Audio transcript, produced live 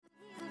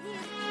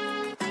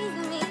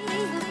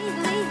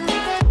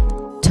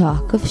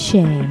Talk of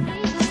Shame.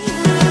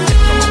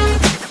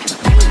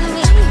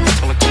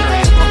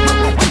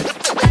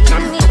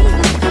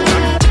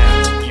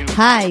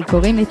 היי,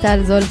 קוראים לי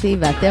טל זולטי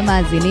ואתם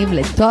מאזינים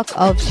ל-Talk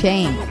of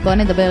Shame. בואו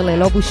נדבר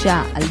ללא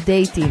בושה על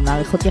דייטים,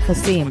 מערכות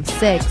יחסים,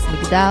 סקס,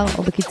 מגדר,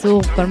 או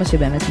בקיצור, כל מה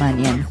שבאמת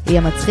מעניין.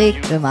 יהיה מצחיק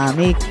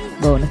ומעמיק,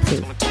 בואו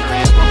נתחיל.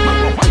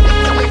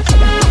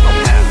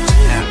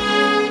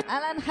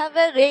 אהלן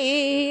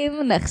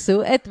חברים,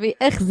 נחשו את מי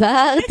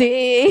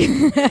החזרתי.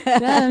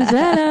 שלום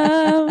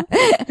שלום.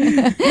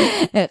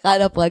 אחד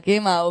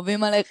הפרקים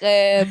האהובים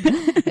עליכם,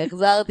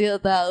 החזרתי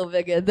אותה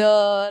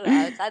בגדול,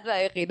 האחת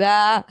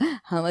והיחידה,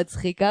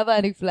 המצחיקה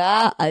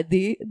והנפלאה,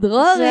 עדי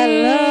דרורי.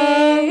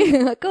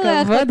 שלום. מה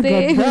קורה כבוד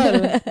אחותי?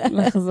 גדול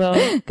לחזור.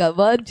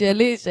 כבוד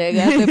שלי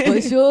שהגעתם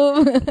פה שוב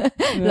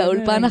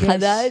לאולפן מרגש.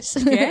 החדש.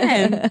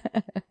 כן.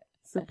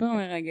 סופר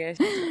מרגש.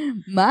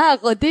 מה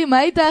אחותי,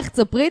 מה איתך?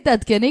 ספרי,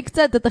 תעדכני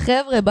קצת את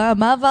החבר'ה,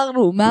 מה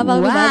עברנו? מה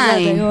עברנו מאז עד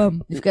היום?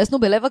 נפגשנו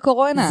בלב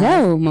הקורונה.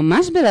 זהו,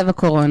 ממש בלב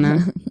הקורונה.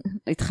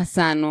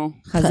 התחסנו,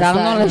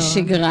 חזרנו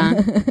לשגרה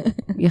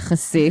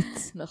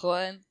יחסית.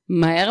 נכון.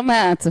 מהר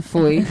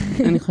מהצפוי,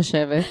 אני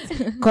חושבת.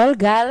 כל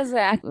גל זה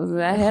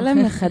היה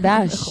הלם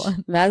מחדש. נכון.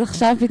 ואז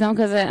עכשיו פתאום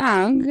כזה,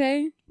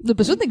 אוקיי. זה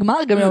פשוט נגמר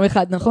גם יום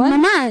אחד, נכון?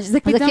 ממש, זה זה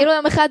פתאום... כאילו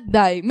יום אחד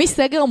די,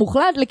 מסגר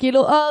מוחלט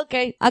לכאילו,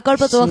 אוקיי, הכל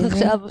פתוח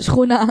עכשיו,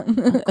 שכונה.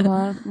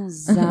 הכל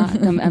מוזר.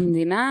 גם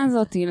המדינה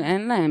הזאת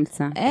אין לה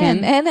אמצע.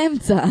 אין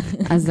אמצע.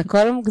 אז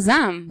הכל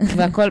מוגזם,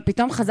 והכל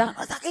פתאום חזר,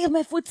 אני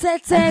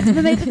מפוצצת,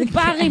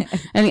 ומתברים.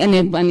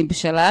 אני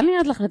בשאלה, אני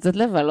עוד לך לצאת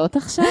לבלות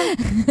עכשיו?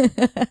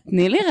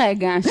 תני לי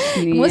רגע, כמו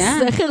שנייה.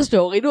 סכר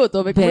שהורידו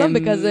אותו, וכולם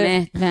בכזה.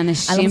 באמת,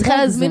 ואנשים אני צריכה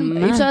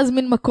להזמין, אי אפשר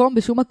להזמין מקום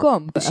בשום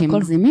מקום. אנשים הכל-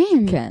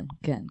 מגזימים. כן,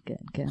 כן, כן,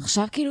 כן.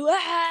 עכשיו כאילו,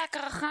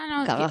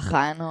 קרחנות.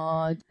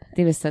 קרחנות.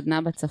 הייתי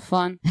בסדנה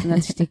בצפון,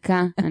 סדנת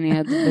שתיקה, אני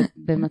עוד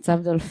במצב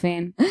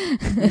דולפין,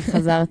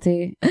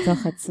 חזרתי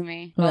לתוך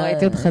עצמי, לא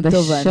ראיתי עוד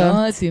חדשות.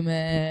 תובנות עם...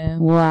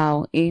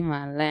 וואו,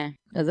 אימא'לה.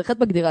 אז איך את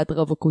מגדירה את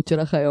הרווקות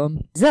שלך היום?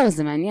 זהו,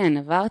 זה מעניין,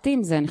 עברתי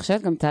עם זה, אני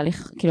חושבת גם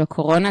תהליך, כאילו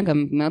הקורונה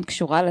גם מאוד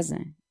קשורה לזה.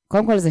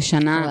 קודם כל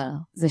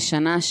זה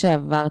שנה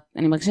שעברת,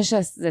 אני מרגישה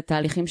שזה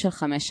תהליכים של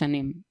 5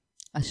 שנים.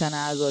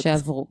 השנה הזאת.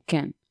 שעברו,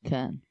 כן.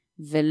 כן.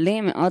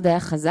 ולי מאוד היה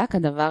חזק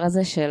הדבר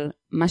הזה של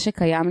מה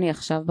שקיים לי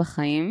עכשיו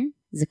בחיים,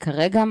 זה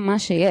כרגע מה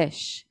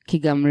שיש. כי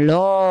גם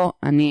לא,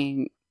 אני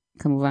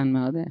כמובן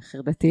מאוד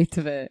חרדתית,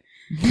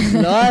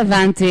 ולא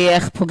הבנתי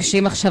איך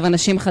פוגשים עכשיו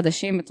אנשים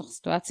חדשים בתוך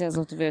הסיטואציה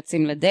הזאת,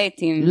 ויוצאים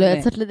לדייטים. לא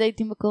יצאת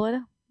לדייטים בקורונה?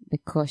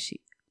 בקושי.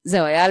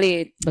 זהו, היה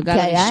לי בגל כי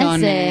היה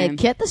הראשון... איזה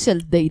קטע של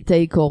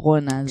דייטי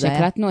קורונה.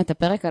 כשהקלטנו את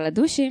הפרק על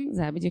הדושים,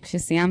 זה היה בדיוק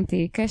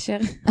כשסיימתי קשר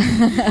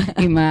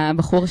עם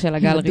הבחור של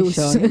הגל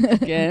הראשון.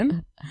 כן.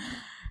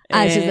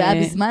 שזה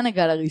היה בזמן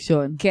הגל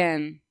הראשון.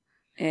 כן.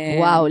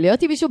 וואו,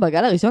 להיות עם מישהו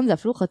בגל הראשון זה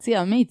אפילו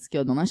חצי אמיץ, כי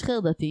עוד ממש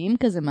חרדתיים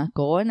כזה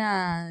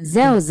מהקורונה.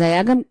 זהו, זה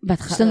היה גם...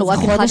 יש לנו רק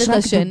אחד את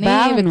השני,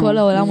 וכל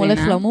העולם הולך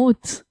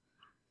למות.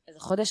 איזה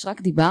חודש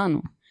רק דיברנו.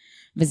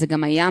 וזה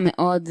גם היה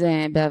מאוד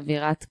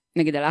באווירת...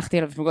 נגיד, הלכתי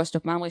אליו לפגוש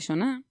אותו פעם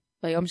ראשונה,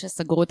 ביום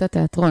שסגרו את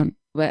התיאטרון.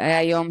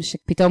 והיה יום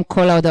שפתאום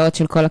כל ההודעות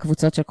של כל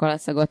הקבוצות של כל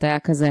ההצגות היה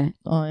כזה,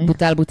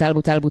 בוטל, בוטל,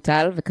 בוטל,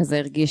 בוטל, וכזה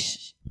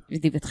הרגיש,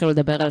 התחילו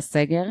לדבר על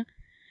סגר.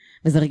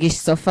 וזה הרגיש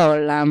סוף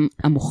העולם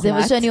המוחלט. זה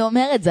מה שאני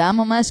אומרת, זה היה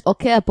ממש,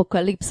 אוקיי,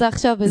 אפוקליפסה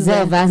עכשיו,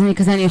 זהו, ואז אני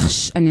כזה,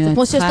 אני זה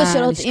כמו שיש את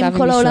השאלות, אם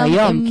כל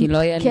העולם,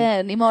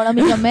 כן, אם העולם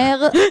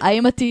ייגמר,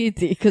 האם את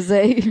איתי,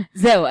 כזה.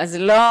 זהו, אז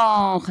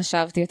לא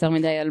חשבתי יותר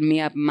מדי על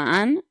מי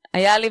המען,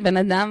 היה לי בן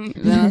אדם,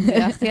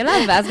 והלכתי אליו,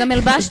 ואז גם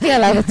הלבשתי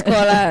עליו את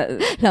כל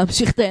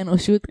להמשיך את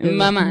האנושות.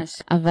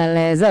 ממש.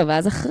 אבל זהו,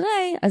 ואז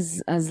אחרי,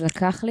 אז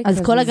לקח לי כזה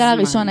זמן. אז כל הגל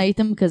הראשון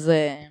הייתם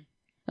כזה...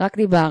 רק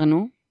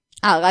דיברנו.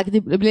 רק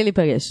בלי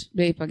להיפגש.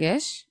 בלי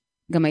להיפגש.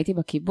 גם הייתי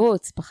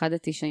בקיבוץ,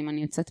 פחדתי שאם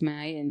אני יוצאת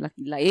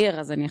לעיר,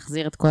 אז אני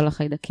אחזיר את כל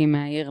החיידקים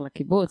מהעיר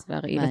לקיבוץ,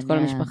 והרעיל את כל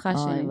המשפחה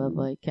שלי. אוי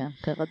ובוי, כן.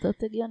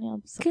 חרדות הגיוניות.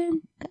 כן.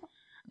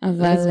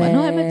 אבל...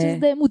 זמנו האמת שזה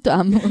די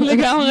מותאם.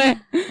 לגמרי.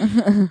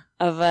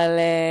 אבל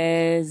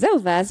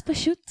זהו, ואז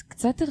פשוט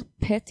קצת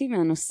הרפאתי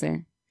מהנושא.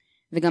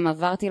 וגם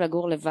עברתי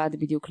לגור לבד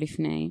בדיוק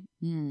לפני.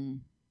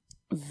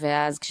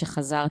 ואז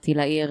כשחזרתי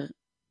לעיר,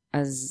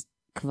 אז...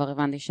 כבר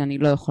הבנתי שאני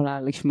לא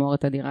יכולה לשמור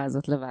את הדירה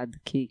הזאת לבד,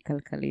 כי היא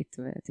כלכלית.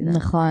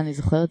 נכון, אני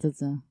זוכרת את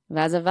זה.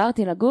 ואז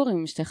עברתי לגור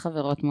עם 2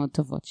 חברות מאוד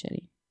טובות שלי.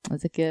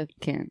 איזה כיף.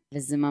 כן.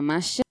 וזה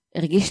ממש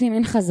הרגיש לי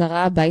מין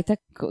חזרה הביתה,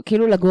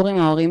 כאילו לגור עם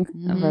ההורים,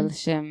 אבל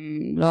שהם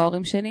לא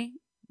ההורים שלי.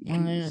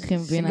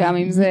 גם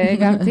עם זה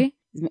הגעתי.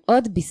 זה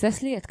מאוד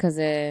ביסס לי את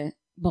כזה,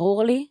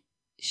 ברור לי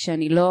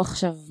שאני לא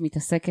עכשיו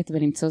מתעסקת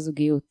בלמצוא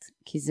זוגיות,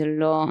 כי זה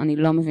לא, אני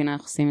לא מבינה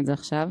איך עושים את זה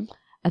עכשיו.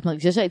 את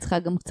מרגישה שהיא צריכה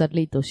גם קצת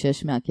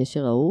להתאושש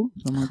מהקשר ההוא?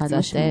 חד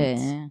משמעית.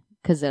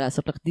 כזה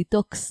לעשות לך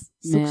דיטוקס?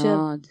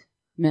 מאוד,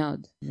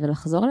 מאוד.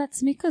 ולחזור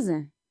לעצמי כזה.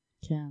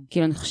 כן.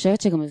 כאילו אני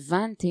חושבת שגם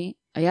הבנתי,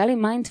 היה לי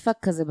מיינדפאק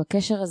כזה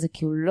בקשר הזה,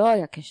 כי הוא לא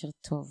היה קשר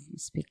טוב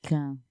מספיק.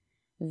 כן.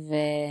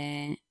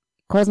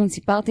 וכל הזמן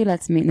סיפרתי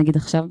לעצמי, נגיד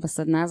עכשיו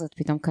בסדנה הזאת,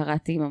 פתאום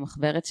קראתי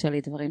במחברת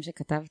שלי דברים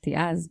שכתבתי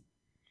אז,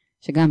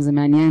 שגם זה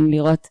מעניין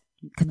לראות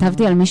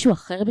כתבתי על מישהו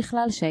אחר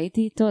בכלל,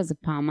 שהייתי איתו איזה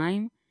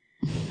פעמיים.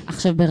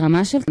 עכשיו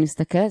ברמה של, אני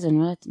מסתכלת ואני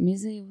אומרת, מי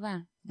זה יובל?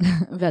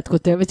 ואת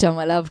כותבת שם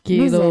עליו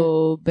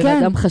כאילו בן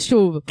אדם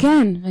חשוב.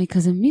 כן, ואני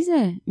כזה, מי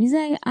זה? מי זה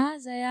היה?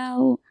 זה היה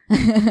הוא.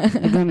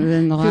 וגם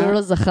זה נורא... אפילו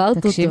לא זכרת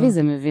אותו. תקשיבי,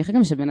 זה מביך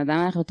גם שבן אדם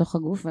הלך לתוך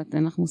הגוף ואת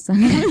אין לך מושג.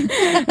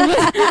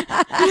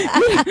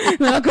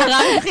 זה לא קרה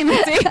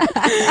מבחינתי.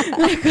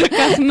 זה כל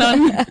כך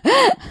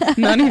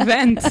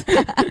נון-איבנט.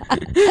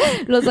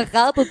 לא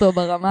זכרת אותו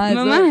ברמה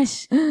הזאת.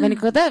 ממש. ואני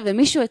כותבת,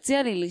 ומישהו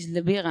הציע לי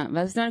לבירה,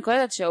 ואז אני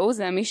כותבת שהוא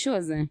זה המישהו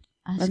הזה.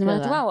 ואז אני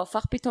אומרת, וואו, הוא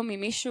הפך פתאום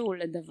ממישהו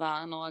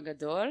לדבר נורא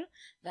גדול,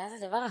 ואז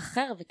זה דבר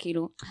אחר,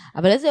 וכאילו...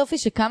 אבל איזה יופי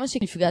שכמה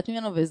שנפגעת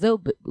ממנו וזהו,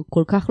 הוא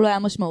כל כך לא היה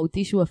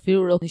משמעותי שהוא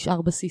אפילו לא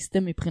נשאר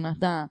בסיסטם מבחינת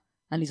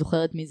אני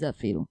זוכרת מי זה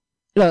אפילו.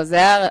 לא, זה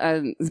היה,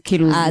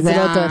 כאילו... זה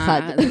לא אותו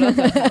אחד.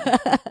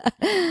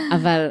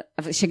 אבל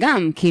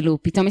שגם,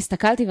 כאילו, פתאום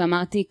הסתכלתי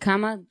ואמרתי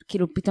כמה,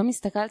 כאילו, פתאום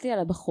הסתכלתי על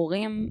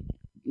הבחורים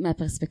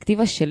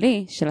מהפרספקטיבה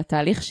שלי, של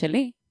התהליך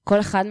שלי, כל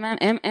אחד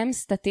מהם, הם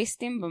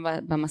סטטיסטים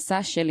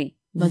במסע שלי.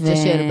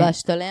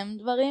 שהלבשת עליהם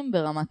דברים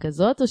ברמה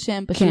כזאת, או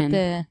שהם פשוט...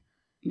 כן,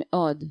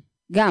 מאוד.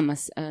 גם,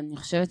 אני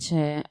חושבת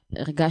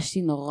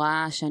שהרגשתי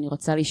נורא שאני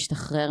רוצה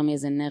להשתחרר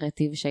מאיזה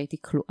נרטיב שהייתי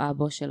כלואה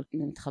בו,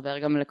 זה מתחבר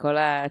גם לכל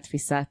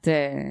התפיסת,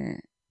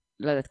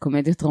 לא יודעת,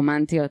 קומדיות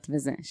רומנטיות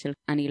וזה, של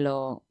אני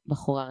לא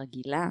בחורה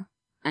רגילה,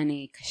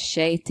 אני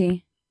קשה איתי,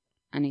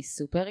 אני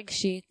סופר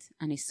רגשית,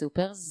 אני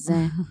סופר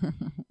זה,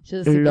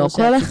 לא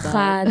כל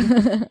אחד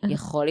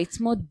יכול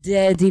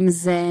להתמודד עם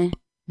זה.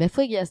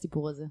 ואיפה הגיע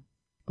הסיפור הזה?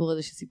 הסיפור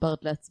הזה שסיפרת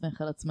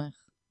לעצמך על עצמך?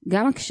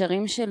 גם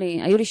הקשרים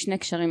שלי, היו לי 2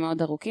 קשרים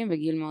מאוד ארוכים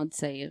בגיל מאוד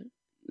צעיר.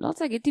 לא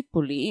רוצה להגיד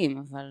טיפוליים,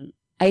 אבל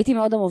הייתי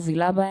מאוד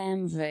המובילה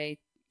בהם,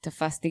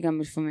 ותפסתי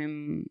גם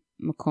לפעמים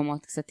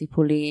מקומות קצת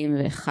טיפוליים,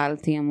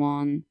 והחלתי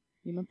המון.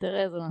 אמא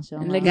תרזה מה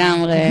שאמרנו.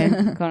 לגמרי,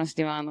 כל מה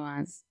שדיברנו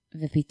אז.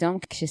 ופתאום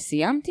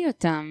כשסיימתי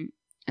אותם,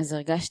 אז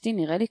הרגשתי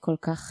נראה לי כל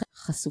כך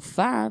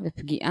חשופה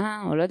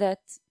ופגיעה, או לא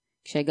יודעת,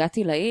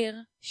 כשהגעתי לעיר,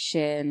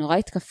 שנורא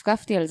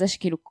התקפקפתי על זה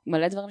שכאילו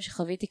מלא דברים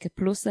שחוויתי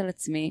כפלוס על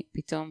עצמי,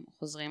 פתאום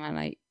חוזרים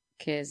עליי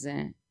כאיזה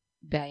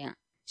בעיה.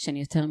 שאני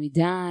יותר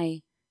מדי,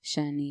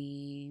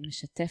 שאני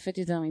משתפת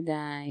יותר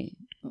מדי.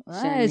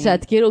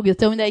 שאת כאילו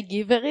יותר מדי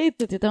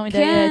גיברית, את יותר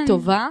מדי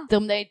טובה, יותר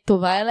מדי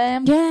טובה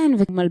אליהם. כן,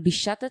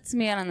 ומלבישת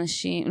עצמי על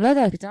אנשים. לא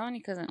יודעת, פתאום אני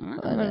כזה...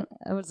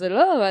 אבל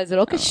זה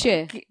לא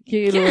קשה.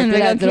 כאילו,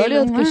 זה לא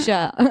להיות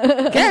קשה.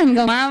 כן,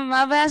 גם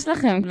מה הבעיה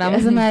שלכם?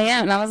 למה זה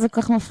מאיים? למה זה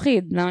כל כך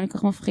מפחיד? למה אני כל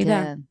כך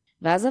מפחידה?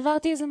 ואז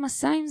עברתי איזה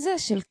מסע עם זה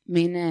של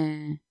מין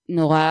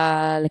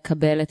נורא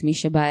לקבל את מי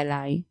שבא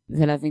אליי,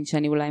 ולהבין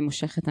שאני אולי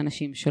מושכת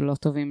אנשים שלא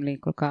טובים לי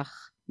כל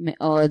כך.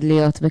 מאוד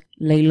להיות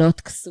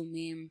בלילות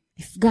קסומים.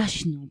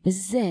 נפגשנו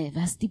בזה,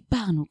 ואז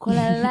דיברנו כל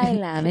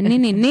הלילה,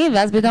 וניניני,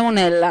 ואז פתאום הוא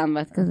נעלם,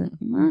 ואת כזה,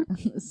 מה?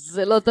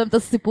 זה לא תאם את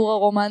הסיפור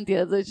הרומנטי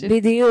הזה,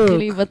 בדיוק.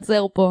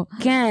 להיווצר פה.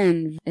 כן,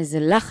 איזה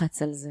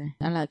לחץ על זה.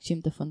 להגשים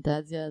את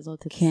הפנטזיה הזאת,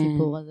 את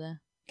הסיפור הזה.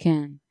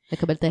 כן.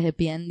 לקבל את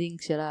ההפי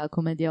אנדינג של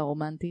הקומדיה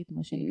הרומנטית,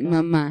 מה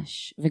שנקרא.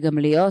 ממש. וגם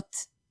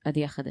להיות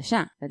עדי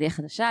החדשה. עדי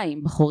החדשה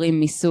עם בחורים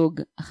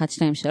מסוג 1,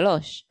 2,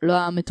 3. לא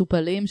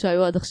המטופלים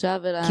שהיו עד עכשיו,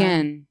 אלא...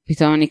 כן.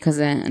 פתאום אני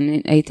כזה,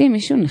 הייתי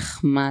מישהו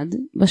נחמד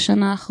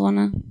בשנה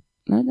האחרונה?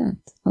 לא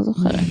יודעת, לא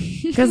זוכרת.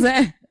 כזה.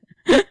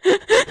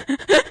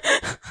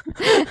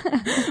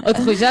 עוד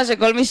תחושה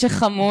שכל מי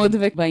שחמוד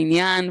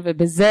ובעניין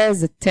ובזה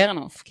זה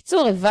טרנוף.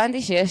 קיצור,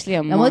 הבנתי שיש לי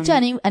המון. למרות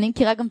שאני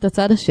מכירה גם את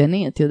הצד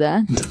השני, את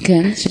יודעת?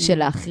 כן. של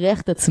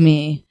להכריח את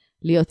עצמי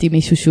להיות עם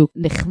מישהו שהוא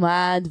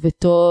נחמד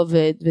וטוב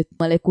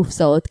ומלא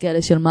קופסאות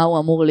כאלה של מה הוא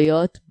אמור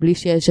להיות, בלי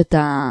שיש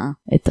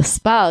את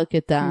הספארק,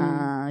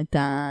 את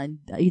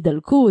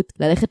ההידלקות,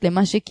 ללכת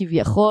למה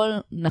שכביכול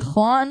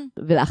נכון,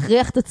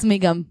 ולהכריח את עצמי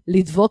גם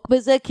לדבוק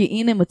בזה, כי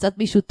הנה מצאת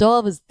מישהו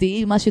טוב, אז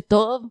תהי מה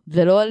שטוב,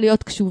 ולא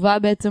להיות קשובה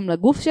בעצם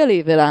לגוף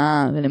שלי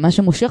ולמה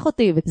שמושך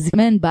אותי, וזה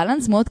מעין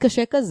בלנס מאוד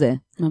קשה כזה.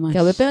 ממש. כי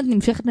הרבה פעמים את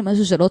נמשכת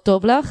למשהו שלא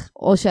טוב לך,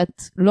 או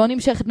שאת לא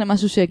נמשכת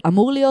למשהו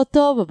שאמור להיות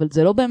טוב, אבל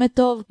זה לא באמת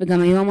טוב.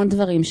 וגם היו המון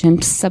דברים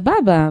שהם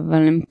סבבה,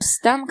 אבל הם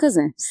סתם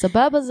כזה.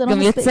 סבבה זה לא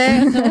מספיק.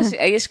 גם יוצא,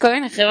 יש כל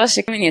מיני חבר'ה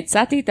שכמין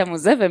יצאתי איתם או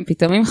זה, והם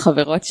פתאום עם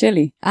חברות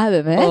שלי.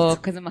 באמת? או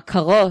כזה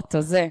מכרות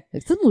או זה. זה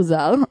קצת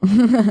מוזר.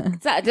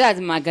 קצת, את יודעת,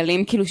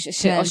 מעגלים כאילו,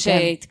 או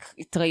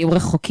שהתראיו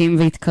רחוקים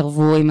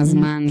והתקרבו עם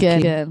הזמן. כן,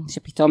 כן.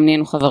 שפתאום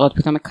נהיינו חברות,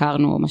 פתאום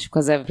הכרנו או משהו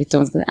כזה,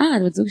 ופתאום זה כזה,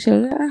 את בת זוג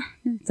של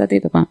יצאתי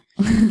איתה פעם.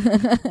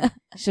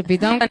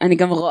 שפתאום אני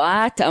גם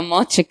רואה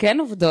התאמות שכן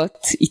עובדות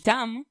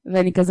איתם,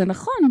 ואני כזה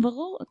נכון,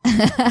 ברור.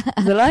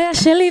 זה לא היה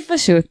שלי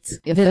פשוט.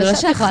 ולא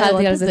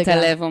שאכלתי על זה את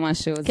הלב או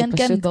משהו, זה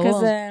פשוט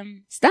כזה...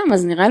 סתם,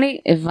 אז נראה לי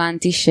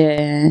הבנתי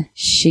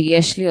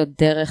שיש לי עוד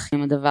דרך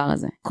עם הדבר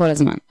הזה, כל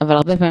הזמן. אבל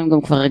הרבה פעמים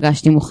גם כבר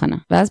הרגשתי מוכנה.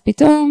 ואז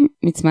פתאום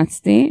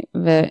מצמצתי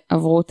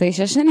ועברו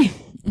 9 שנים.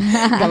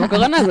 גם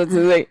הקורונה הזאת,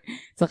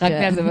 צחקתי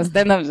על זה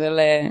בסטנדאפ של...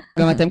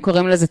 גם אתם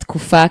קוראים לזה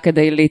תקופה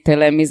כדי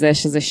להתעלם מזה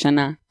שזה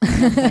שנה.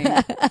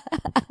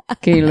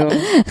 כאילו,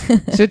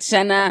 פשוט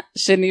שנה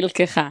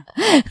שנלקחה.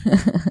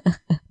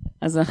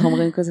 אז אנחנו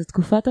אומרים כזה,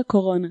 תקופת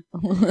הקורונה.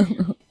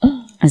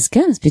 אז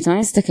כן, אז פתאום אני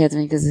מסתכלת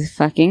ואני כזה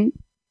פאקינג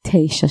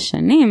 9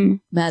 שנים.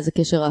 מאז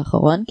הקשר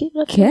האחרון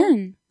כאילו? כן.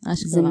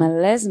 זה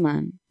מלא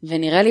זמן,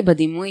 ונראה לי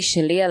בדימוי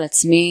שלי על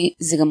עצמי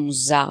זה גם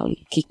מוזר לי,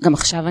 כי גם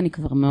עכשיו אני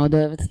כבר מאוד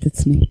אוהבת את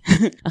עצמי.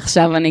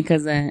 עכשיו אני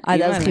כזה...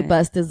 עד אז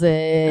חיפשת איזה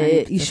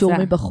אישור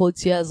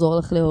מבחוץ שיעזור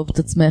לך לאהוב את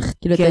עצמך,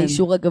 כאילו את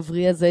האישור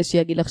הגברי הזה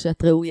שיגיד לך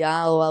שאת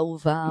ראויה או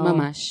אהובה.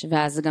 ממש,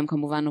 ואז זה גם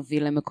כמובן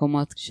הוביל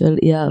למקומות של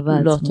אי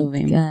אהבה לא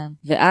טובים.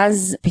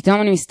 ואז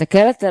פתאום אני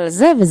מסתכלת על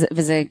זה,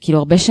 וזה כאילו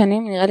הרבה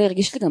שנים נראה לי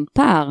הרגיש לי גם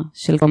פער,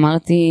 של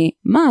אמרתי,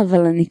 מה,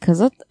 אבל אני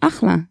כזאת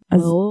אחלה,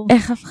 אז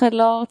איך אף אחד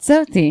לא רוצה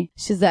אותי?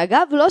 שזה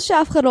אגב לא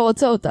שאף אחד לא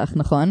רוצה אותך,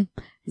 נכון?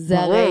 זה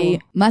הרי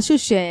משהו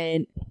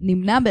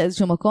שנמנע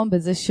באיזשהו מקום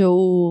בזה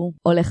שהוא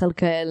הולך על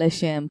כאלה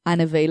שהם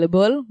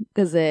unavailable,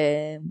 כזה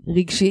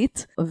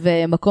רגשית,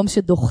 ומקום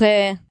שדוחה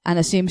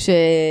אנשים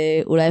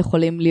שאולי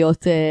יכולים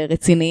להיות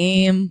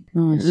רציניים,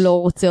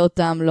 לא רוצה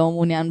אותם, לא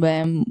מעוניין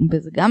בהם,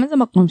 וזה גם איזה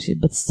מקום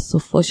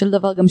שבסופו של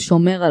דבר גם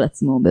שומר על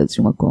עצמו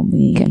באיזשהו מקום.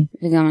 כן,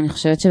 וגם אני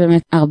חושבת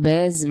שבאמת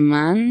הרבה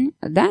זמן,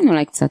 עדיין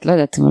אולי קצת, לא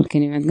יודעת, אבל כי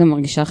אני באמת גם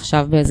מרגישה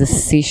עכשיו באיזה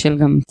שיא של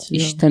גם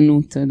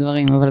השתנות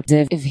ודברים, אבל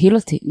זה הבהיל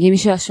אותי. אם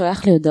מישהו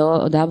שולח לי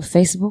הודעה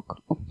בפייסבוק,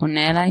 או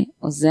פונה אליי,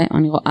 או זה, או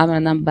אני רואה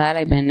בן אדם בא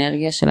אליי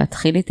באנרגיה של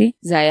להתחיל איתי,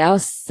 זה היה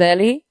עושה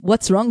לי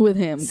What's wrong with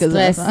him?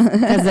 סטרס,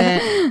 כזה,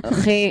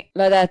 אחי,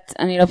 לא יודעת,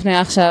 אני לא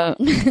פנויה עכשיו,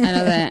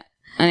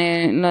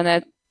 אני לא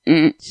יודעת,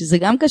 שזה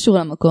גם קשור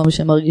למקום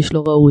שמרגיש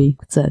לא ראוי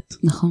קצת.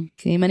 נכון.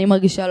 כי אם אני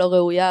מרגישה לא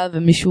ראויה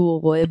ומישהו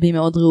רואה בי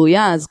מאוד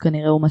ראויה, אז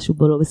כנראה הוא משהו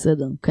בו לא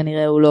בסדר.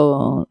 כנראה הוא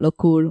לא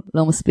קול,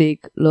 לא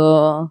מספיק,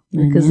 לא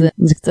כזה.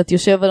 זה קצת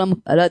יושב על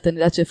לא, אני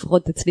יודעת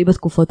שלפחות אצלי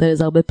בתקופות האלה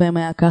זה הרבה פעמים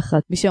היה ככה.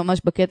 מי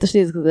שממש בקטע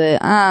שלי זה כזה,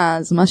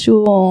 אז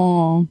משהו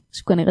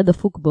כנראה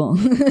דפוק בו.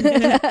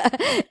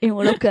 אם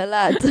הוא לא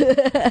קלט.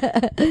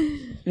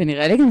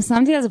 ונראה לי גם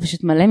שמתי על זה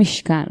פשוט מלא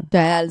משקל.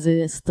 היה על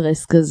זה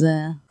סטרס כזה.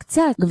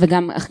 קצת,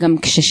 וגם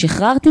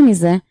כששחררתי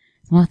מזה,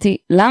 אמרתי,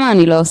 למה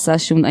אני לא עושה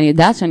שום, אני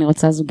יודעת שאני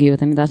רוצה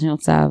זוגיות, אני יודעת שאני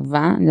רוצה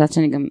אהבה, אני יודעת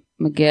שאני גם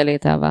מגיעה לי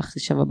את האהבה הכי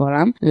שווה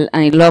בעולם,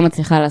 אני לא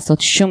מצליחה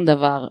לעשות שום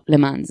דבר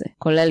למען זה,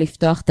 כולל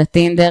לפתוח את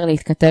הטינדר,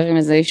 להתכתב עם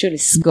איזה אישו,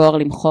 לסגור,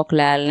 למחוק,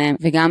 להיעלם,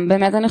 וגם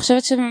באמת אני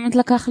חושבת שבאמת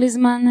לקח לי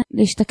זמן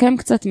להשתקם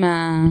קצת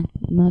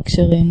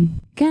מהקשרים.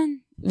 כן,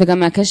 וגם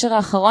מהקשר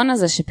האחרון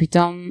הזה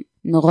שפתאום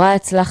נורא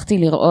הצלחתי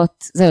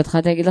לראות, זהו,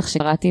 התחלתי להגיד לך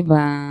שקראתי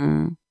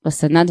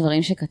בסדנה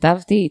דברים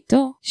שכתבתי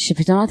איתו,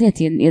 שפתאום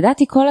אמרתי,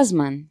 ידעתי כל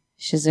הזמן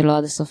שזה לא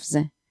עד הסוף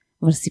זה.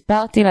 אבל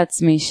סיפרתי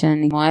לעצמי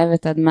שאני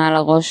אוהבת עד מעל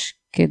הראש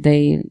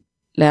כדי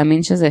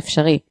להאמין שזה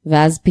אפשרי.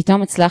 ואז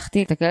פתאום הצלחתי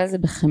להתקל על זה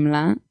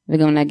בחמלה,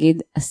 וגם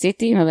להגיד,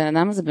 עשיתי עם הבן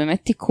אדם הזה באמת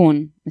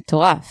תיקון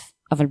מטורף,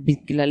 אבל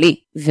בגללי.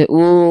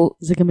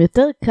 זה גם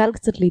יותר קל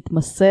קצת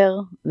להתמסר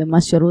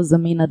למה שלא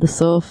זמין עד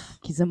הסוף,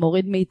 כי זה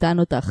מוריד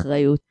מאיתנו את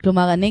האחריות.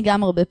 כלומר, אני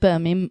גם הרבה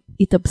פעמים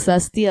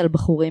התאבססתי על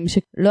בחורים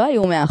שלא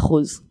היו 100%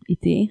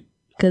 איתי,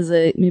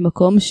 כזה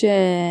ממקום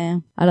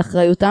על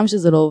אחריותם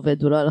שזה לא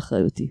עובד ולא על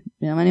אחריותי.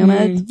 מה אני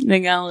אומרת?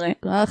 לגמרי.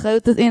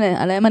 האחריות,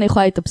 הנה, עליהם אני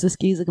יכולה להתאבסס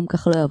כי זה גם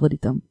ככה לא יעבוד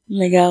איתם.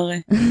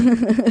 לגמרי.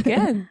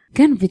 כן.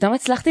 כן, פתאום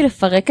הצלחתי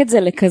לפרק את זה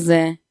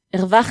לכזה,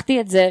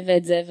 הרווחתי את זה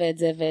ואת זה ואת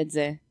זה ואת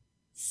זה.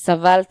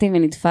 סבלתי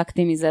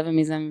ונדפקתי מזה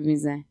ומזה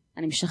ומזה.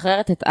 אני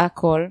משחררת את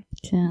הכל,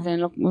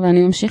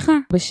 ואני ממשיכה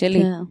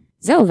בשלי.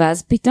 זהו,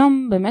 ואז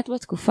פתאום באמת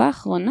בתקופה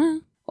האחרונה,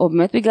 או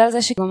באמת בגלל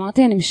זה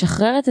שאמרתי, אני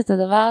משחררת את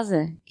הדבר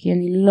הזה, כי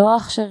אני לא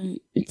עכשיו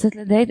יוצאת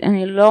לדייט,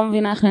 אני לא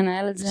מבינה איך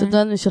לנהל את זה.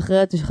 שאתה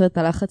משחררת את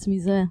הלחץ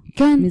מזה?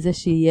 כן. מזה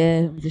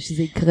שיהיה, מזה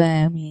שזה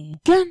יקרה.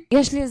 כן,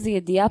 יש לי איזו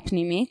ידיעה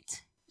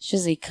פנימית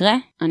שזה יקרה,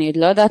 אני עוד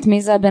לא יודעת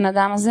מי זה הבן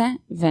אדם הזה,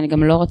 ואני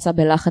גם לא רוצה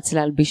בלחץ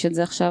להלביש את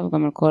זה עכשיו,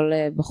 גם על כל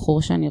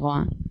בחור שאני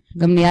רואה.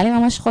 גם נהיה לי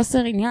ממש חוסר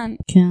עניין.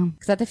 כן.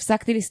 קצת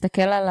הפסקתי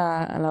להסתכל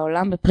על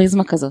העולם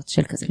בפריזמה כזאת,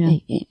 של כזה,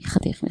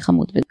 חתיך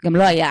מחמוד, וגם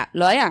לא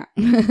היה.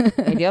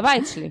 הייתי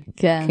בבית שלי.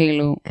 כן.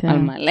 כאילו, על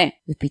מלא.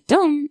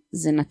 ופתאום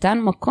זה נתן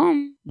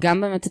מקום,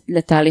 גם באמת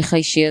לתהליך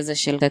האישי הזה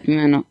של לתת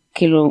ממנו,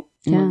 כאילו,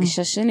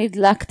 מרגישה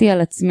שנדלקתי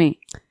על עצמי,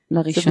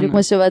 לראשונה. זה בדיוק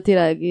מה שבאתי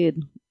להגיד.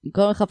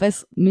 במקום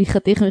לחפש מי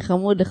חתיך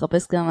מחמוד,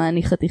 לחפש כמה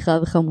אני חתיכה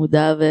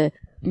וחמודה,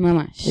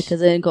 ממש.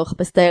 וכזה, במקום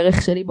לחפש את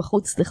הערך שלי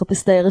בחוץ,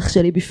 לחפש את הערך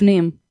שלי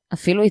בפנים.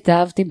 אפילו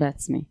התאהבתי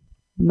בעצמי.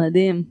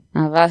 מדהים.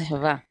 אהבה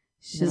שווה.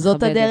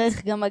 שזאת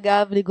הדרך גם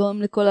אגב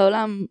לגרום לכל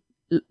העולם,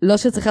 לא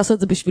שצריך לעשות את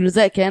זה בשביל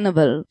זה, כן,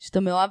 אבל שאתה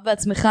מאוהב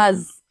בעצמך,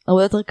 אז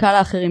הרבה יותר קל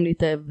לאחרים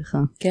להתאהב בך.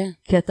 כן.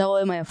 כי אתה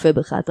רואה מה יפה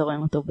בך, אתה רואה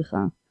מה טוב בך.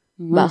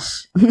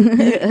 ממש.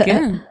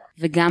 כן.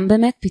 וגם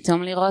באמת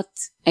פתאום לראות,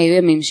 היו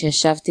ימים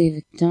שישבתי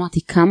ופתאום אמרתי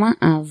כמה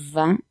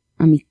אהבה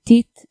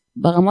אמיתית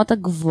ברמות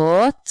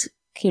הגבוהות,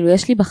 כאילו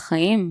יש לי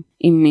בחיים,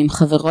 עם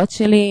חברות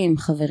שלי, עם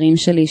חברים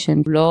שלי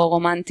שהם לא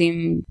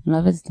רומנטיים, לא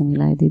אוהבת את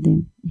המילה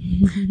ידידים.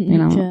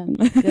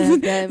 זה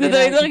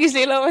תמיד מרגיש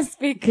לי לא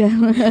מספיק.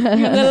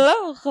 זה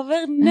לא,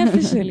 חבר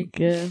נפש שלי.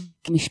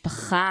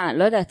 משפחה,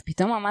 לא יודעת,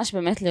 פתאום ממש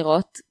באמת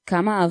לראות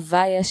כמה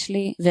אהבה יש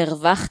לי,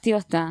 והרווחתי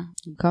אותה.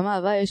 כמה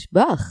אהבה יש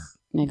בך.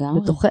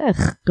 לגמרי.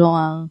 בתוכך.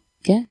 כלומר,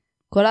 כן.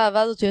 כל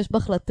האהבה הזאת שיש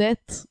בך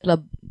לתת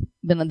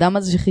לבן אדם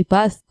הזה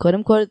שחיפשת,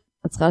 קודם כל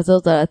את צריכה לעשות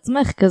אותה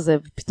לעצמך כזה,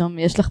 ופתאום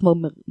יש לך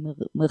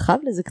מרחב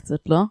לזה קצת,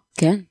 לא?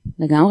 כן,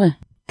 לגמרי.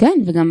 כן,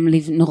 וגם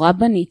נורא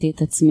בניתי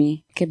את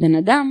עצמי כבן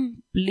אדם,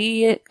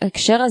 בלי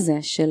הקשר הזה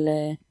של...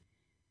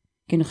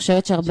 כי אני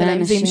חושבת שהרבה אנשים...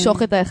 האם זה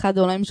ימשוך את האחד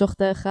או לא ימשוך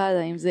את האחד,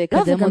 האם זה יקדם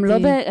אותי... לא, וגם לא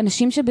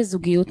באנשים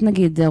שבזוגיות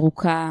נגיד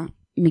ארוכה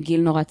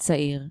מגיל נורא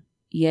צעיר.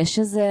 יש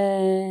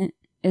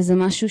איזה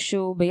משהו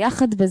שהוא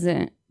ביחד בזה,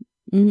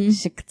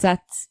 שקצת,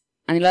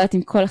 אני לא יודעת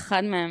אם כל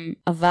אחד מהם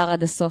עבר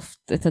עד הסוף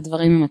את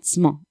הדברים עם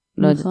עצמו.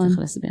 לא יודעת איך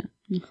להסביר.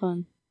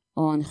 נכון.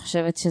 או אני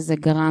חושבת שזה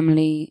גרם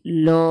לי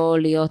לא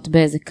להיות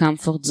באיזה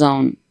comfort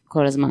zone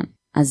כל הזמן.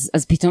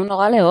 אז פתאום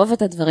נורא לאהוב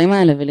את הדברים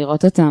האלה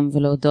ולראות אותם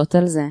ולהודות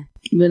על זה.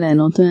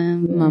 וליהנות.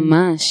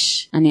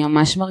 ממש. אני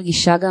ממש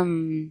מרגישה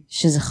גם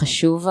שזה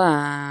חשוב,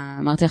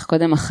 אמרתי לך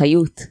קודם,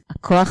 החיות.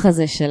 הכוח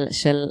הזה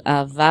של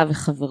אהבה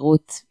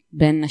וחברות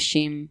בין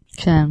נשים.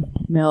 כן,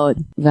 מאוד.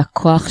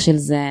 והכוח של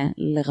זה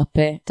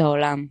לרפא את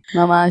העולם.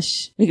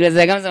 ממש. בגלל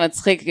זה גם זה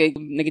מצחיק,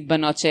 נגיד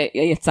בנות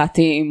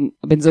שיצאתי עם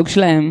בן זוג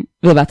שלהם,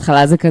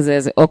 ובהתחלה זה כזה,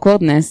 זה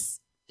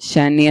awkwardness,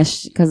 שאני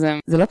יש כזה,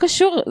 זה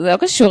לא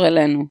קשור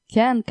אלינו.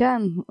 כן,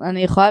 כן,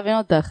 אני יכולה להבין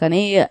אותך.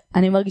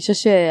 אני מרגישה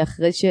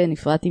שאחרי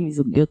שנפרדתי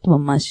מזוגיות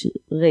ממש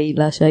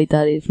רעילה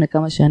שהייתה לי לפני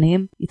כמה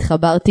שנים,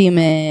 התחברתי עם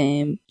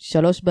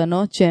 3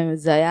 בנות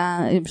שזה היה,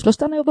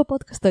 שלושתן היו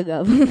בפודקאסט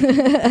אגב.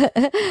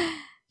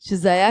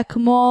 שזה היה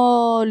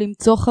כמו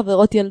למצוא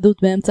חברות ילדות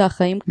באמצע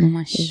החיים.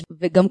 ממש.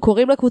 וגם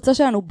קוראים לקבוצה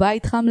שלנו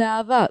בית חם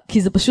לאהבה,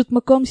 כי זה פשוט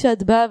מקום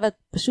שאת באה ואת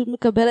פשוט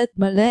מקבלת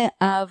מלא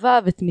אהבה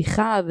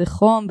ותמיכה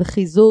וחום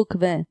וחיזוק,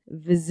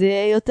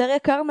 וזה יותר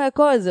יקר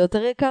מהכל, זה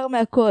יותר יקר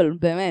מהכל,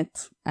 באמת.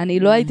 אני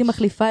לא הייתי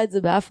מחליפה את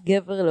זה באף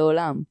גבר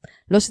לעולם.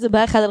 לא שזה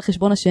בא אחד על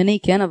חשבון השני,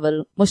 כן, אבל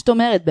כמו שאת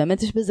אומרת,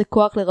 באמת יש בזה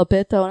כוח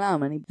לרפא את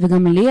העולם.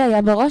 וגם לי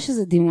היה בראש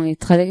איזה דימוי,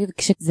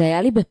 כשזה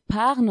היה לי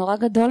בפער נורא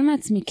גדול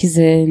מעצמי, כי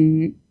זה...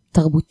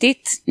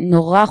 תרבותית,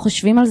 נורא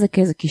חושבים על זה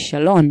כאיזה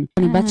כישלון.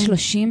 אני בת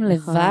 30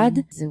 לבד,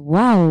 זה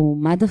וואו,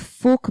 מה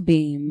דפוק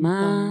בי,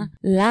 מה,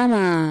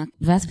 למה?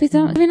 ואז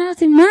פתאום הבינה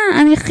אותי,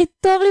 מה? אני הכי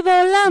טוב לי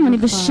בעולם, אני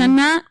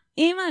בשנה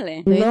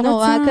אימא'לה. זה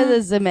נורא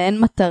כזה, זה מעין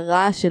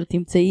מטרה של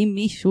תמצאי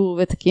מישהו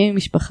ותקימי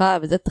משפחה,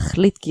 וזה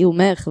תכלית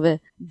קיומך,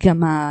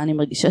 וגם אני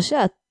מרגישה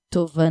שאת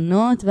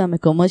תובנות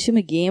והמקומות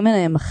שמגיעים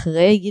אליהם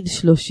אחרי גיל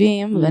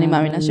 30, ואני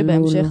מאמינה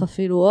שבהמשך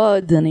אפילו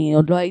עוד, אני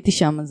עוד לא הייתי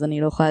שם אז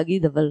אני לא יכולה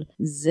להגיד, אבל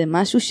זה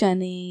משהו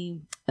שאני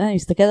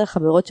מסתכלת על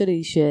חברות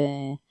שלי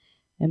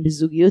שהן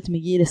בזוגיות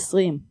מגיל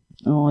 20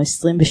 או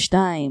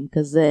 22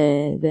 כזה,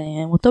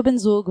 והם אותו בן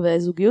זוג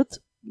וזוגיות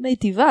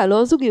מיטיבה,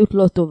 לא זוגיות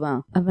לא טובה,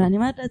 אבל אני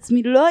אומרת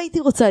לעצמי לא הייתי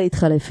רוצה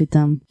להתחלף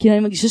איתם, כי אני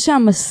מרגישה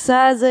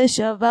שהמסע הזה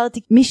שעברתי,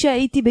 מי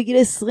שהייתי בגיל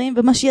 20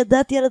 ומה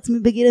שידעתי על עצמי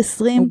בגיל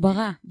 20 הוא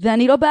ברא,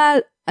 ואני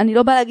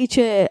לא באה להגיד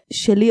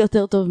שלי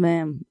יותר טוב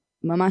מהם,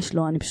 ממש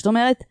לא. אני פשוט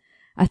אומרת,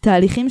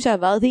 התהליכים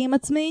שעברתי עם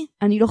עצמי,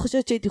 אני לא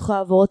חושבת שהייתי יכולה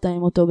לעבור אותם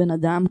עם אותו בן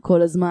אדם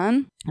כל הזמן,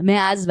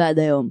 מאז ועד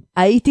היום.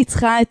 הייתי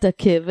צריכה את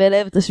הכאבי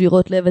לב, את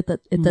השבירות לב,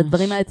 את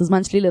הדברים האלה, את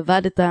הזמן שלי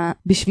לבד,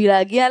 בשביל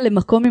להגיע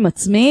למקום עם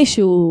עצמי,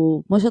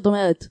 שהוא, כמו שאת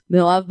אומרת,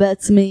 מאוהב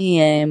בעצמי,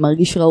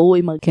 מרגיש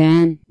ראוי.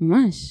 כן,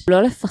 ממש.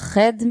 לא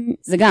לפחד,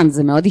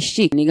 זה מאוד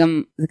אישי. אני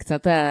גם, זה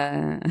קצת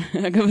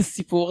אגב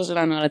הסיפור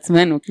שלנו על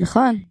עצמנו.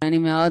 נכון. אני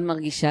מאוד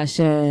מרגישה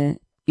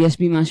יש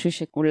בי משהו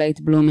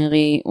שכולית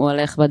בלומרי, הוא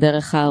הולך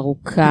בדרך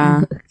הארוכה,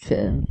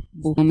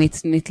 הוא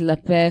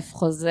מתלפף,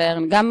 חוזר,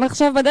 גם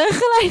עכשיו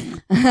בדרך אליי.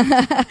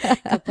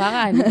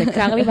 כפרה,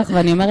 קר לי בך,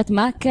 ואני אומרת,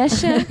 מה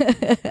הקשר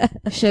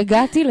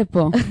שהגעתי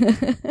לפה?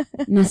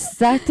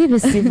 נסעתי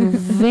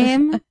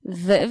בסיבובים,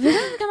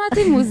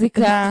 וגמרתי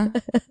מוזיקה,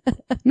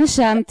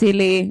 נשמתי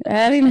לי,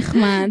 היה לי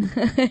נחמד.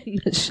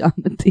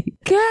 נשמתי.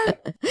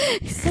 כן.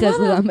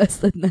 חזרה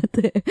מהסדנת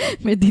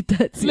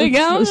מדיטציה.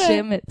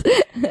 לגמרי.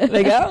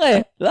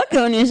 לגמרי. לא, כי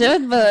אני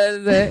יושבת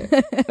בזה,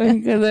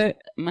 ואני כזה,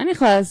 מה אני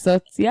יכולה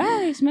לעשות?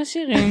 נשמע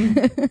שירים,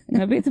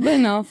 נביט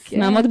בנוף,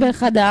 נעמוד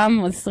באחד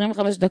העם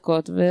 25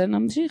 דקות,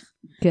 ונמשיך.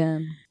 כן.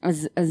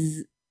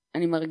 אז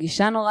אני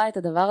מרגישה נורא את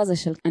הדבר הזה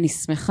של, אני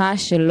שמחה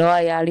שלא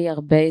היה לי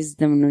הרבה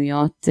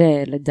הזדמנויות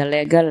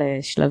לדלג על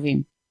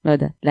שלבים. לא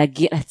יודע,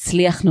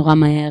 להצליח נורא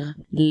מהר,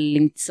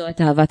 למצוא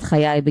את אהבת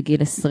חיי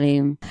בגיל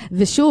 20.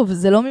 ושוב,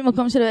 זה לא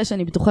ממקום של יש,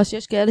 אני בטוחה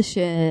שיש כאלה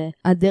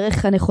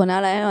שהדרך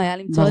הנכונה להם היה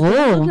למצוא את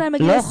האהבת שלהם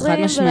בגיל 20,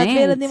 ולהביא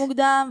ילדים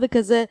מוקדם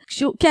וכזה.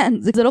 כן,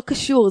 זה לא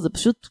קשור, זה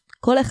פשוט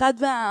כל אחד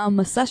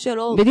והמסע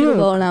שלו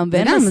בעולם,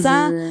 ואין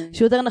מסע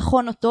שהוא יותר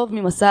נכון או טוב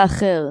ממסע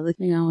אחר.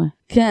 לגמרי.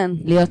 כן.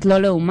 להיות לא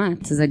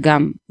לעומת, זה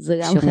גם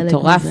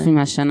שמטורף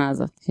מהשנה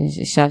הזאת.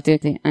 ששבתי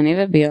אותי, אני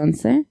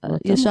וביונסה.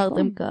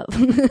 ישרתם קו.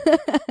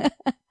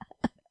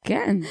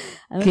 כן.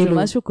 זה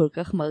משהו כל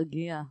כך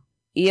מרגיע.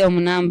 היא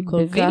אמנם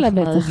בווילה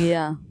בטח.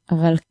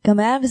 אבל גם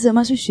היה וזה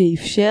משהו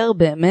שאפשר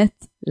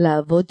באמת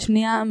לעבוד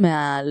שנייה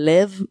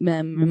מהלב,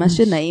 ממה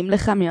שנעים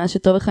לך, ממה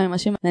שטוב לך, ממה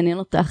שמעניין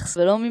אותך,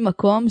 ולא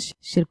ממקום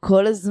של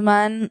כל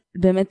הזמן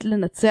באמת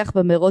לנצח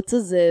במרוץ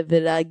הזה,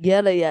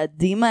 ולהגיע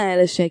ליעדים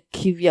האלה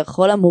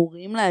שכביכול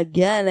אמורים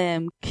להגיע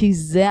אליהם, כי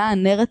זה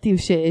הנרטיב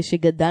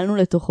שגדלנו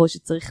לתוכו,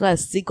 שצריך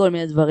להשיג כל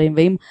מיני דברים,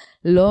 ואם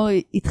לא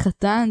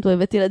התחתנת או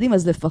הבאת ילדים,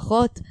 אז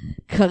לפחות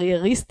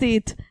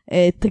קרייריסטית,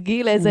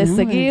 תגיעי לאיזה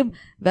הישגים,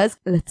 ואז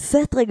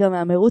לצאת רגע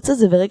מהמרוץ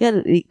הזה, ורגע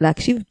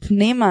להקשיב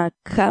פנימה,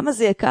 כמה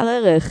זה יקר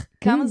ערך,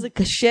 כמה זה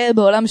קשה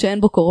בעולם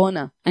שאין בו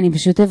קורונה. אני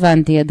פשוט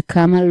הבנתי עד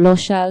כמה לא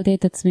שאלתי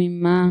את עצמי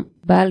מה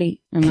בא לי,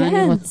 ומה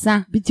אני רוצה.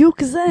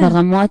 בדיוק זה.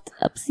 ברמות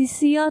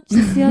הבסיסיות.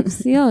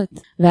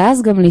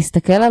 ואז גם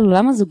להסתכל על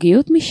עולם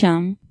הזוגיות